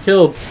Nocturne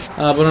killed.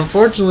 But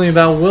unfortunately,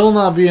 that will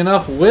not be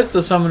enough with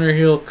the Summoner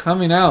Heal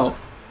coming out.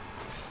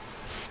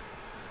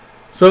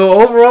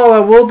 So overall,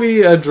 that will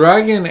be a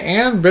Dragon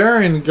and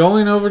Baron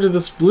going over to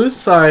this blue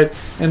side,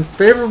 and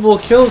favorable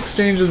kill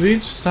exchanges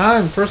each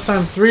time. First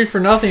time 3 for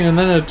nothing, and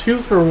then a 2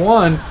 for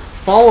 1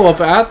 follow up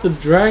at the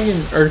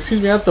Dragon, or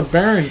excuse me, at the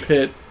Baron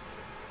pit.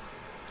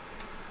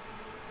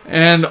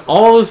 And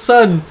all of a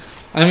sudden,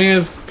 I mean,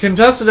 as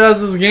contested as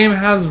this game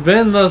has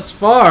been thus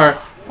far,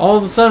 all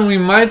of a sudden we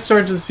might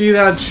start to see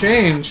that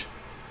change.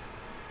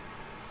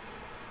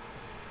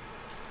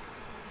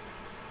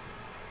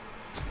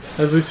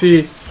 As we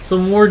see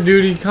some more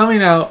duty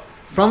coming out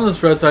from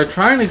this red side,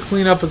 trying to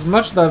clean up as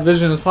much of that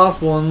vision as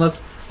possible. And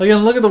let's,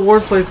 again, look at the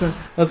ward placement.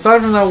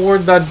 Aside from that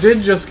ward that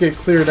did just get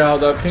cleared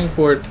out, that pink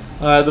ward,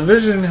 the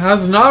vision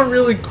has not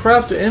really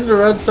crept into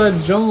red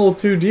side's jungle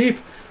too deep.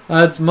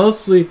 It's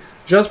mostly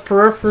just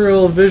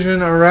peripheral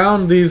vision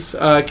around these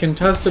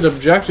contested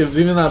objectives.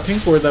 Even that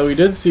pink ward that we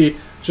did see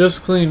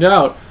just cleaned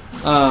out.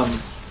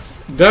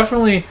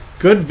 Definitely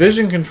good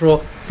vision control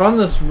from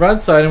this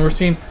red side, and we're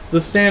seeing the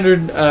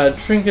standard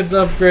trinkets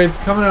upgrades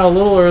coming out a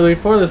little early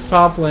for this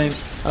top lane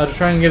to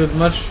try and get as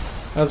much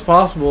as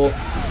possible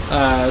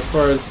as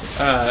far as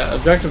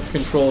objective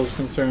control is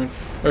concerned,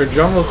 or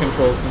jungle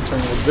control is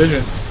concerned with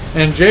vision.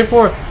 And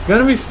J4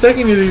 gonna be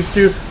sticking to these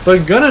two,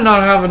 but gonna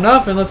not have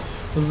enough. And let's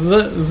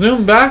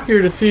zoom back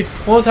here to see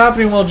what was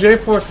happening while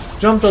J4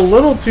 jumped a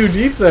little too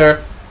deep there,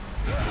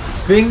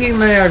 thinking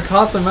they had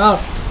caught them out.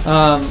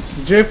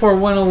 J4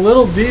 went a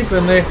little deep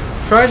and they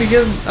tried to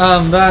get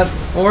that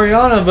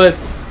Orianna, but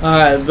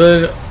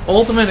the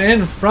ultimate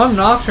in from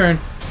Nocturne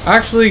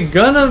actually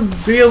gonna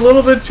be a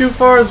little bit too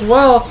far as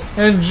well,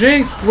 and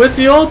Jinx with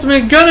the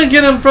ultimate gonna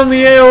get him from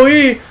the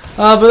AoE,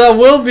 but that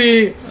will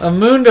be a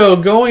Mundo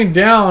going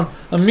down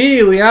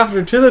immediately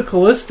after to the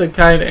Callista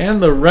Kite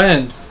and the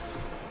Rend.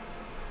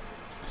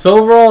 So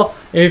overall,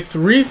 a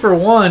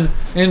 3-for-1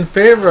 in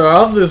favor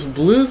of this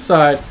blue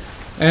side.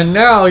 And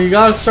now you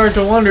gotta start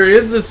to wonder,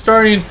 is this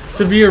starting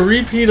to be a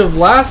repeat of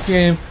last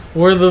game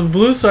where the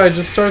blue side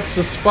just starts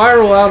to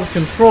spiral out of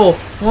control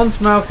once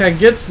Maokai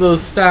gets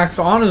those stacks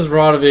on his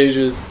Rod of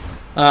Ages?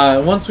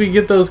 Once we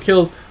get those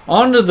kills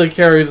onto the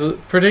carries,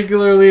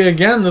 particularly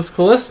again this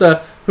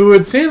Callista, who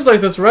it seems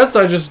like this red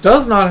side just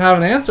does not have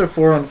an answer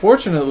for,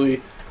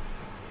 unfortunately.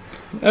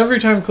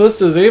 Every time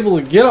Callista is able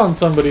to get on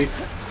somebody,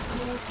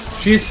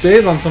 she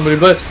stays on somebody,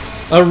 but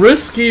a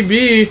risky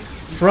B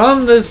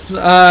from this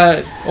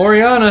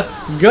Orianna,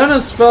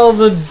 gonna spell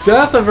the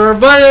death of her,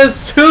 but as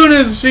soon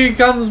as she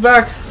comes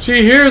back,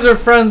 she hears her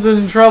friends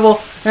in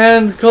trouble,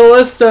 and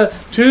Callista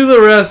to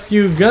the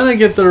rescue, gonna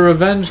get the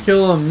revenge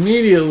kill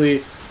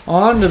immediately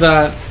onto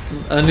that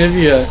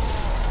Anivia.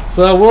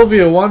 So that will be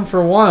a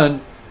 1-for-1.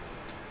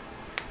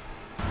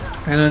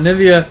 And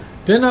Anivia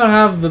did not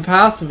have the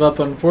passive up,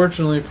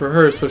 unfortunately for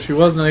her, so she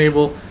wasn't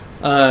able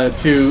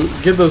to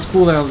get those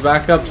cooldowns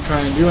back up to try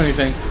and do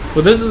anything.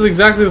 But this is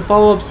exactly the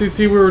follow-up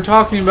CC we were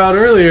talking about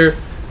earlier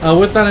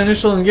with that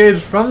initial engage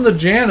from the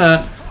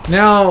Janna.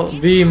 Now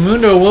the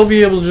Mundo will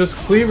be able to just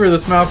cleaver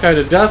this Maokai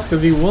to death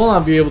because he will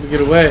not be able to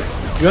get away.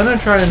 Gonna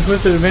try and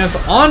twisted advance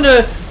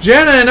onto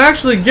Janna and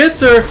actually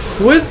gets her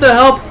with the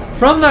help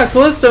from that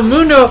Callista.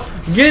 Mundo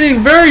getting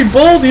very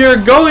bold here,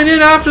 going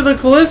in after the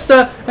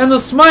Callista, and the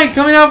smite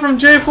coming out from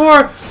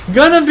J4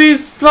 gonna be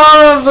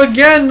thought of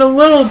again a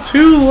little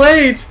too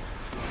late.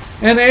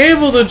 And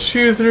able to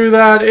chew through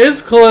that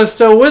is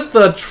Callista with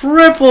the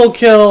triple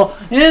kill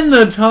in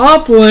the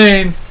top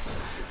lane.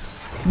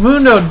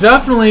 Mundo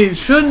definitely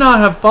should not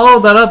have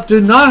followed that up,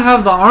 did not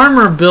have the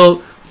armor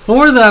built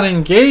for that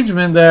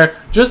engagement there,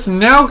 just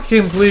now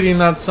completing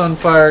that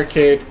Sunfire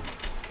Cape.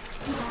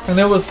 And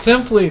it was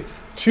simply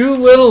too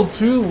little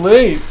too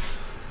late.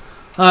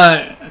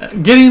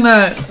 Getting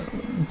that,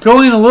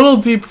 going a little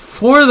deep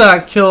for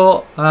that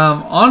kill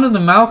onto the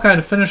Maokai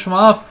to finish him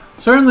off.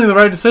 Certainly the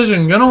right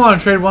decision. Gonna want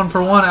to trade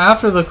 1-for-1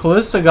 after the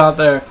Callista got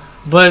there,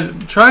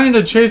 but trying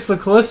to chase the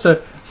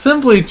Callista,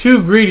 simply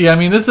too greedy. I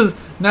mean, this is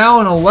now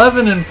an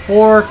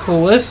 11-4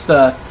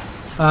 Callista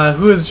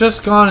who has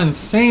just gone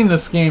insane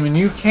this game, and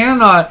you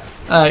cannot,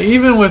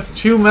 even with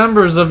two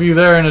members of you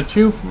there in a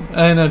 2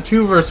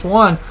 versus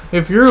 1,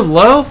 if you're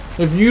low,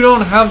 if you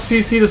don't have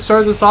CC to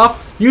start this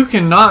off, you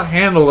cannot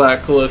handle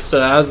that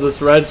Callista as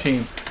this red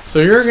team.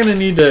 So you're gonna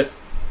need to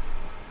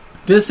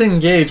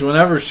disengage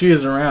whenever she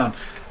is around.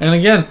 And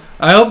again,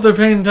 I hope they're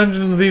paying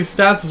attention to these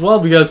stats as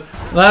well, because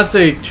that's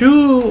a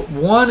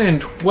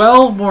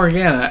 2-1-12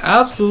 Morgana.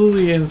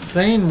 Absolutely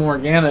insane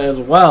Morgana as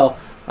well.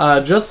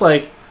 Just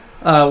like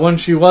when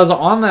she was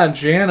on that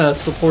Janna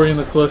supporting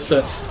the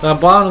Callista, that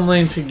bottom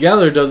lane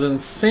together does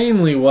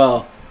insanely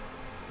well.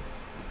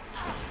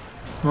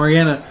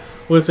 Morgana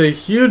with a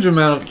huge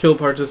amount of kill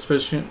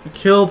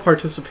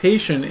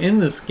participation in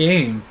this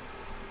game.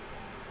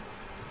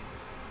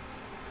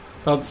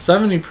 About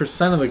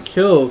 70% of the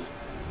kills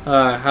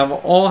have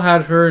all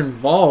had her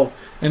involved,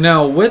 and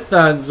now with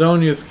that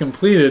Zhonya's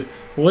completed,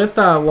 with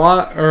that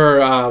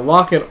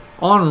locket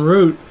en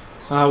route,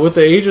 with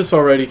the Aegis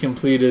already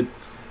completed,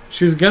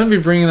 she's going to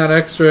be bringing that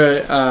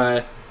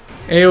extra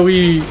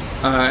AoE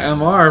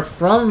MR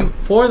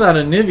for that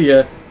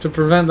Anivia to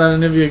prevent that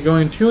Anivia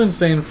going too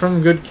insane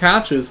from good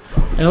catches.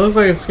 And it looks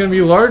like it's going to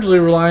be largely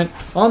reliant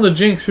on the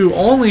Jinx, who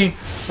only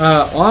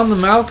on the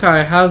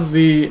Maokai has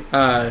the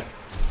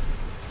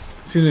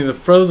the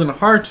Frozen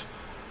Heart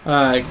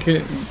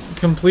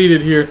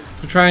completed here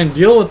to try and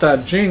deal with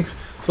that Jinx.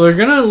 So they're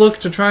going to look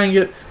to try and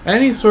get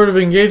any sort of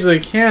engage they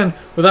can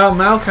without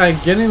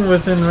Maokai getting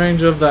within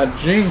range of that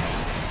Jinx.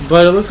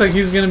 but it looks like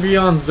he's going to be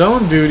on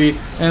zone duty,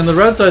 and the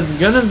red side's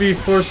going to be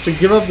forced to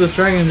give up this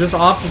dragon and just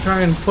opt to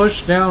try and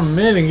push down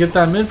mid and get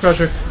that mid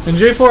pressure. And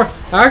J4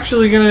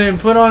 actually going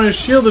to put on his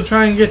shield to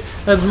try and get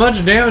as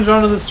much damage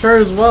onto this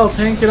turret as well,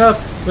 tank it up.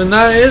 But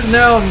that is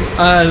now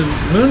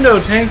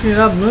Mundo tanking it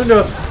up.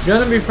 Mundo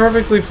going to be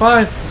perfectly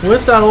fine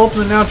with that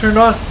ultimate now turned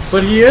on,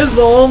 but he is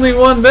the only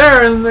one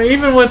there, and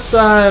even with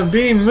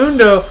being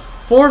Mundo,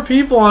 4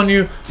 people on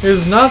you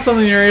is not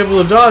something you're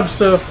able to dodge.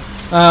 So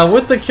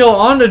with the kill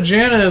onto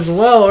Janna as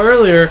well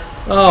earlier,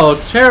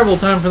 oh, terrible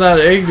time for that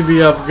egg to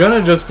be up.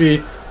 Gonna just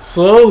be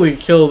slowly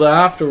killed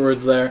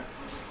afterwards there.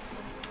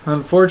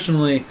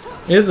 Unfortunately,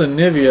 is a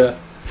Nivea.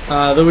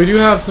 Though we do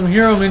have some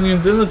hero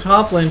minions in the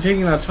top lane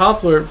taking that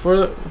top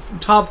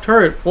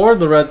turret for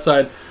the red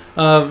side.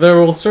 There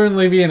will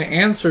certainly be an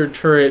answered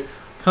turret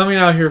coming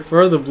out here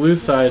for the blue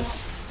side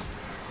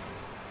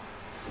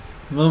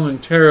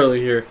momentarily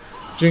here.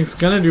 Jinx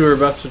gonna do her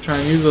best to try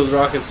and use those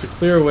rockets to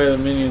clear away the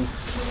minions,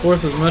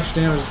 force as much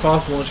damage as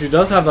possible, and she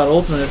does have that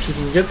ultimate if she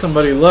can get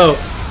somebody low.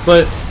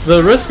 But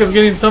the risk of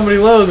getting somebody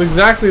low is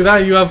exactly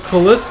that. You have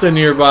Callista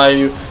nearby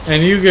you,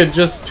 and you get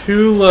just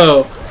too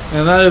low,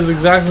 and that is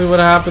exactly what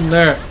happened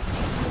there.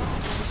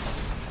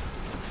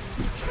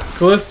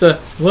 Callista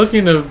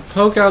looking to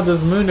poke out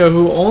this Mundo,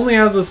 who only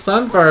has a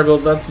Sunfire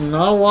build. That's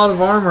not a lot of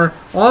armor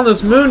on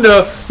this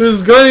Mundo,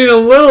 who's going a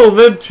little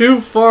bit too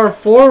far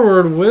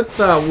forward with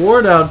that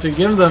ward out to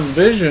give them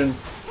vision.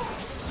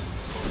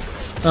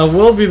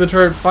 Will be the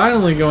turret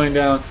finally going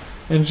down,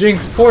 and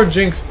Jinx, poor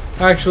Jinx,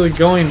 actually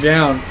going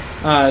down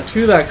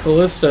to that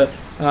Callista,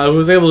 who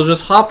was able to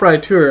just hop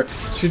right to her.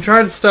 She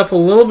tried to step a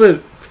little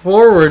bit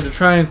forward to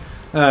try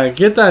and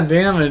get that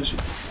damage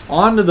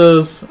onto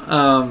those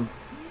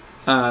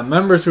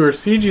members who are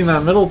sieging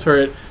that middle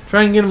turret,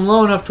 try and get them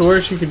low enough to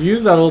where she could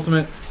use that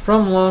ultimate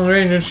from long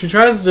range. And she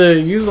tries to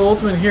use the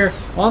ultimate here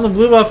on the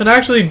blue buff and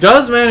actually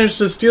does manage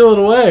to steal it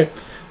away.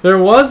 There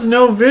was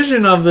no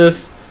vision of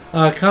this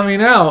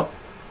coming out.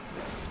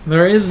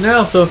 There is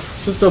now, so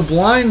just a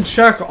blind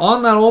check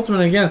on that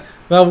ultimate again.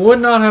 That would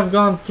not have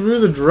gone through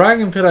the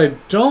dragon pit, I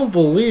don't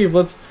believe.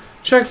 Let's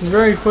check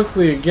very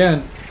quickly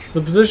again. The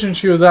position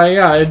she was at,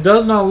 yeah, it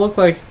does not look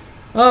like...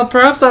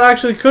 perhaps that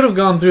actually could have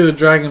gone through the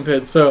dragon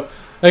pit, so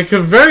a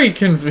very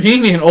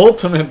convenient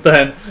ultimate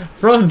then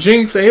from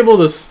Jinx, able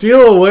to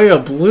steal away a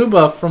blue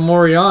buff from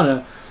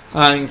Orianna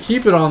and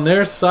keep it on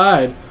their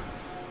side.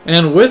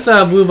 And with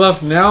that blue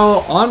buff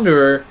now onto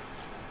her,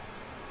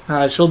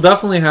 she'll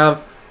definitely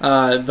have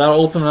that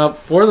ultimate up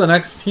for the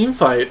next team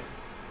fight,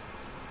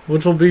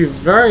 which will be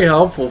very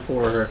helpful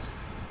for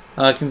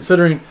her,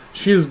 considering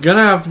she's going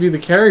to have to be the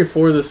carry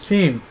for this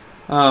team.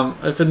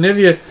 If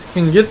Anivia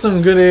can get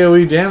some good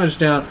AoE damage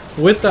down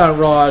with that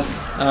rod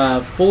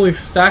fully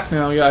stacked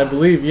now, I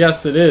believe,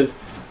 yes it is.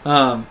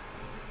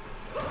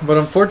 But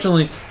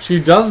unfortunately, she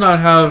does not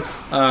have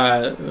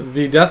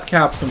the death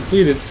cap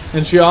completed,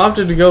 and she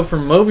opted to go for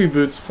Moby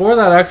Boots for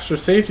that extra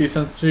safety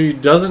since she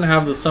doesn't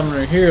have the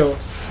summoner heal,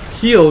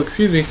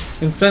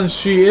 and since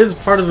she is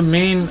part of the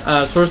main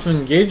source of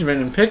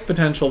engagement and pick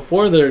potential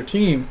for their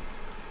team.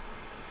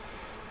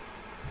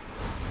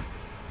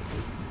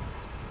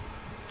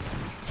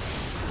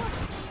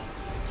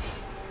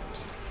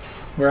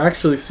 We're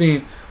actually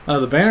seeing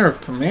the Banner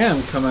of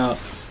Command come out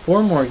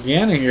for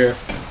Morgana here.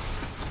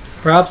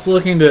 Perhaps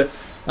looking to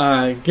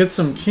get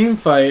some team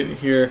fight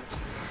here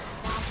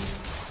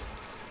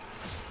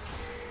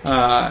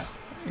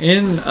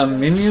in a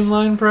minion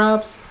line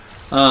perhaps.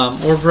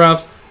 Or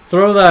perhaps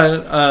throw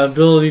that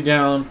ability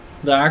down,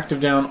 the active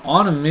down,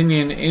 on a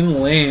minion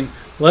in lane.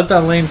 Let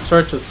that lane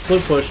start to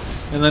split push,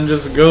 and then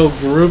just go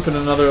group in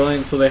another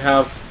lane so they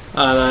have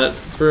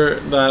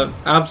that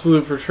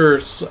absolute for sure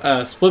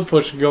split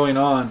push going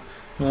on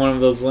in one of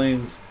those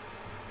lanes.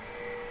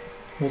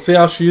 We'll see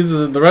how she uses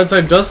it. The red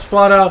side does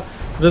spot out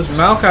this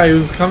Maokai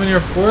who's coming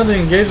here for the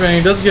engagement, and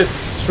he does get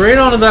straight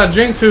onto that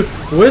Jinx, who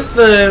with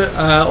the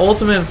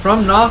ultimate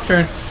from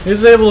Nocturne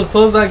is able to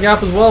close that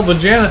gap as well. But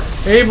Janna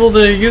able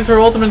to use her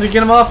ultimate to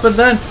get him off, but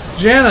then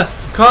Janna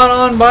caught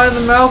on by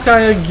the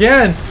Maokai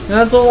again, and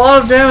that's a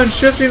lot of damage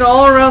shifting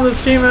all around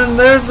this team. And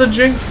there's the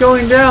Jinx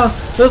going down,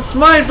 the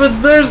smite,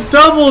 but there's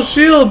double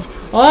shields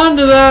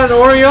onto that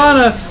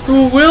Orianna,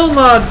 who will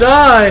not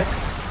die,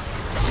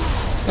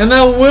 and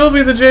that will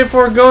be the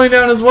J4 going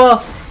down as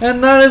well,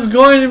 and that is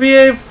going to be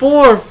a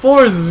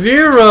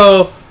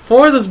 4-4-0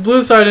 for this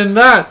blue side, and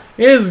that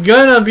is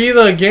gonna be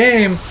the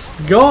game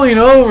going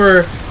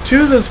over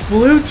to this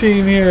blue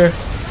team here.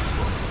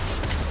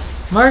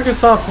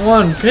 Microsoft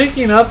One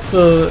picking up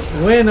the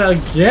win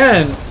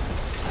again.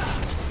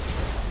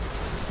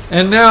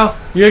 And now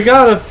you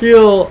gotta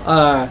feel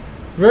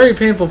very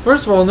painful.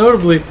 First of all,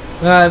 notably,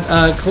 that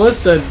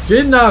Callista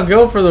did not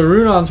go for the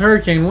Runon's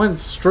Hurricane, went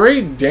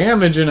straight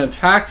damage and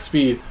attack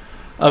speed.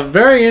 A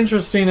very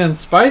interesting and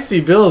spicy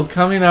build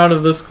coming out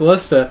of this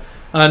Callista,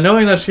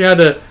 knowing that she had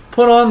to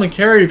put on the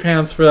carry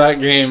pants for that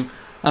game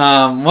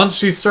once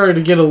she started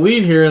to get a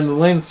lead here and the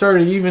lane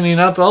started evening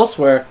up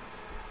elsewhere.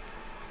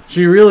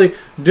 She really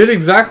did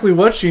exactly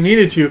what she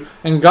needed to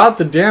and got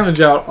the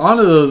damage out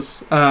onto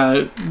those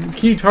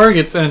key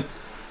targets. And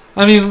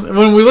I mean,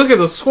 when we look at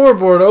the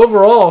scoreboard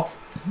overall,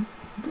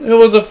 it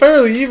was a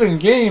fairly even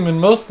game in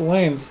most of the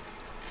lanes.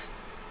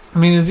 I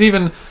mean, it's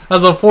even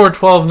as a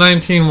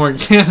 4-12-19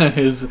 Morgana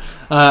is.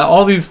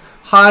 All these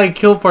high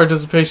kill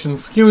participation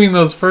skewing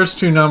those first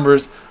two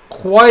numbers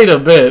quite a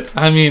bit.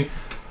 I mean,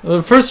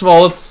 first of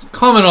all, let's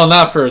comment on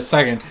that for a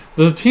second.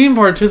 The team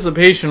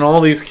participation,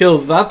 all these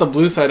kills that the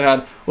blue side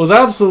had, was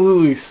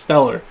absolutely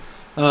stellar.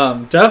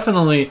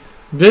 Definitely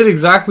did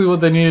exactly what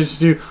they needed to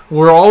do.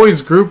 Were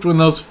always grouped when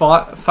those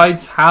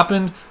fights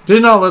happened.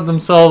 Did not let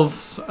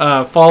themselves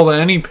fall to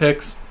any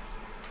picks.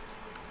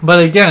 But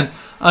again,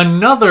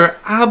 another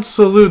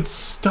absolute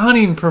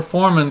stunning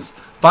performance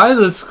by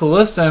this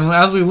Kalista. And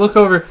as we look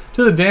over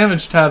to the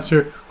damage tabs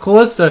here,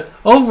 Kalista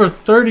over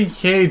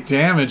 30k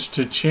damage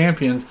to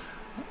champions.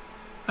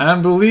 I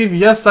believe,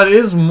 yes, that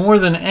is more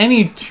than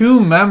any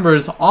two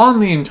members on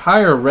the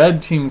entire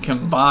red team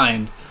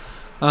combined.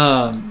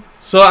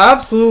 So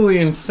absolutely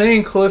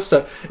insane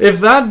Kalista. If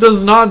that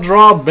does not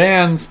draw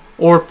bans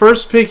or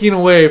first picking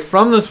away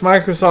from this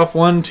Microsoft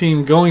One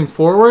team going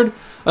forward,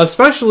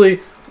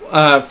 especially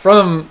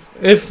from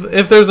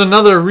if there's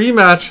another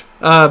rematch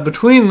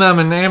between them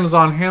and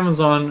Amazon,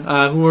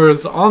 who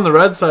was on the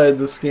red side of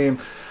this game,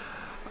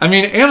 I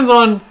mean,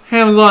 Amazon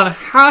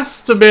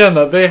has to ban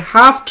that. They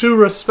have to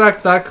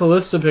respect that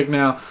Kalista pick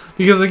now.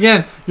 Because,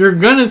 again, you're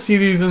going to see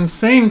these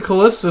insane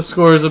Kalista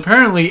scores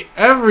apparently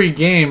every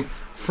game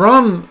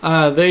from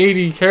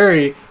the AD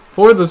carry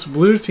for this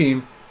blue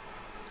team.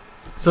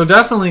 So,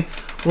 definitely,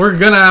 we're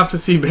going to have to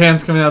see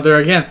bans coming out there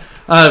again.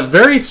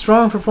 Very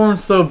strong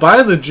performance, though,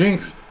 by the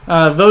Jinx.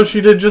 Though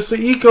she did just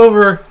eke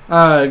over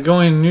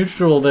going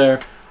neutral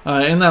there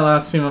in that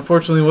last team.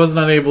 Unfortunately, was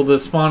not able to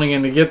spawn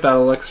again to get that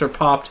elixir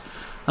popped.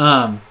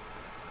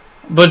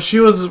 But she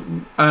was in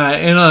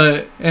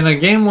a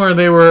game where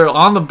they were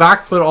on the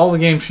back foot all the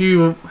game. She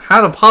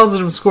had a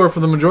positive score for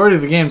the majority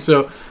of the game.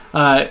 So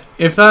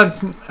if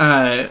that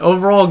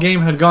overall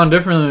game had gone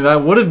differently,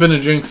 that would have been a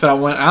Jinx that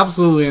went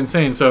absolutely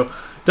insane. So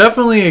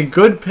definitely a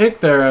good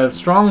pick there. A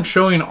strong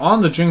showing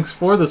on the Jinx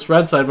for this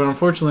red side. But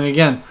unfortunately,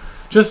 again,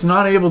 just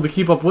not able to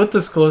keep up with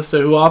this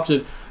Kalista, who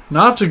opted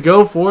not to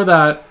go for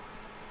that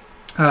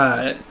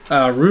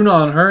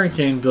Runon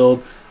Hurricane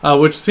build,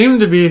 which seemed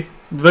to be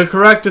the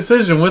correct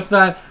decision with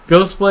that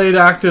Ghost Blade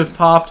active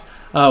popped,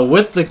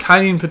 with the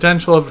kiting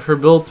potential of her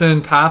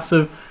built-in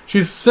passive.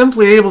 She's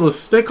simply able to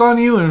stick on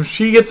you, and if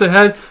she gets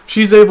ahead,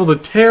 she's able to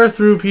tear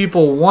through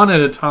people one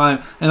at a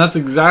time, and that's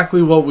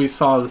exactly what we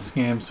saw this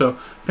game. So,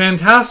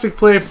 fantastic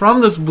play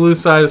from this blue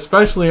side,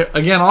 especially,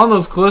 again, on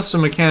those Kalista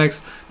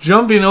mechanics,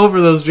 jumping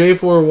over those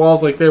J4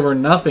 walls like they were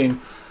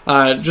nothing.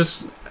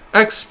 Just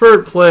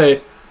expert play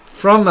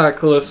from that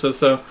Kalista,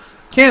 so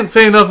can't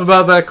say enough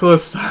about that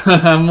Kalista.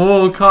 I'm a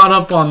little caught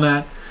up on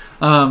that.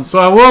 So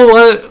I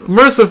will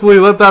mercifully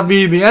let that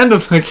be the end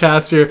of the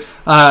cast here.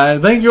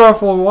 Thank you all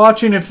for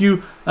watching. If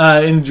you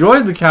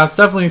enjoyed the cast,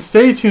 definitely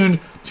stay tuned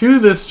to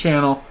this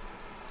channel.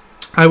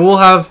 I will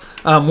have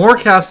more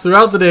casts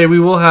throughout the day. We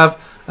will have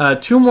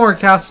 2 more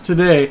casts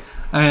today.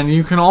 And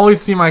you can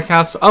always see my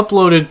casts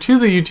uploaded to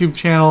the YouTube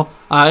channel.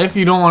 If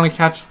you don't want to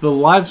catch the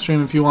live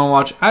stream, if you want to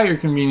watch at your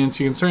convenience,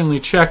 you can certainly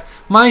check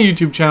my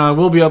YouTube channel. I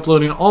will be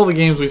uploading all the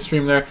games we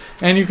stream there.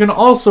 And you can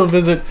also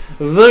visit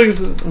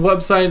the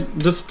website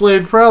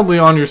displayed proudly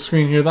on your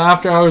screen here, the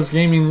After Hours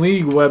Gaming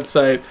League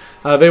website.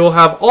 They will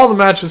have all the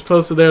matches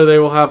posted there. They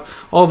will have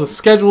all the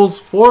schedules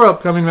for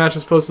upcoming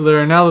matches posted there.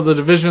 And now that the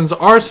divisions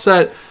are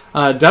set,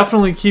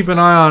 definitely keep an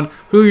eye on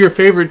who your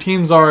favorite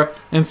teams are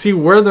and see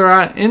where they're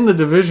at in the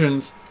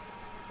divisions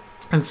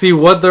and see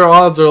what their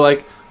odds are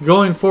like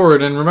going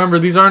forward. And remember,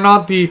 these are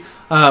not the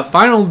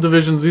final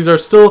divisions. These are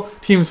still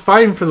teams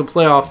fighting for the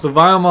playoff. The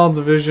Viamal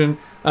division,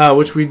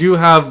 which we do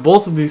have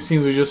both of these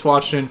teams we just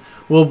watched in,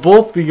 will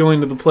both be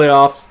going to the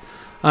playoffs.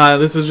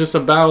 This is just a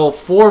battle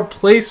for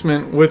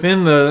placement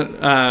within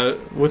the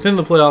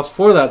playoffs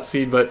for that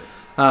seed. But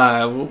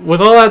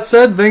with all that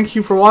said, thank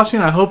you for watching.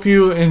 I hope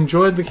you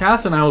enjoyed the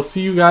cast, and I will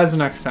see you guys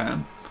next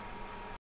time.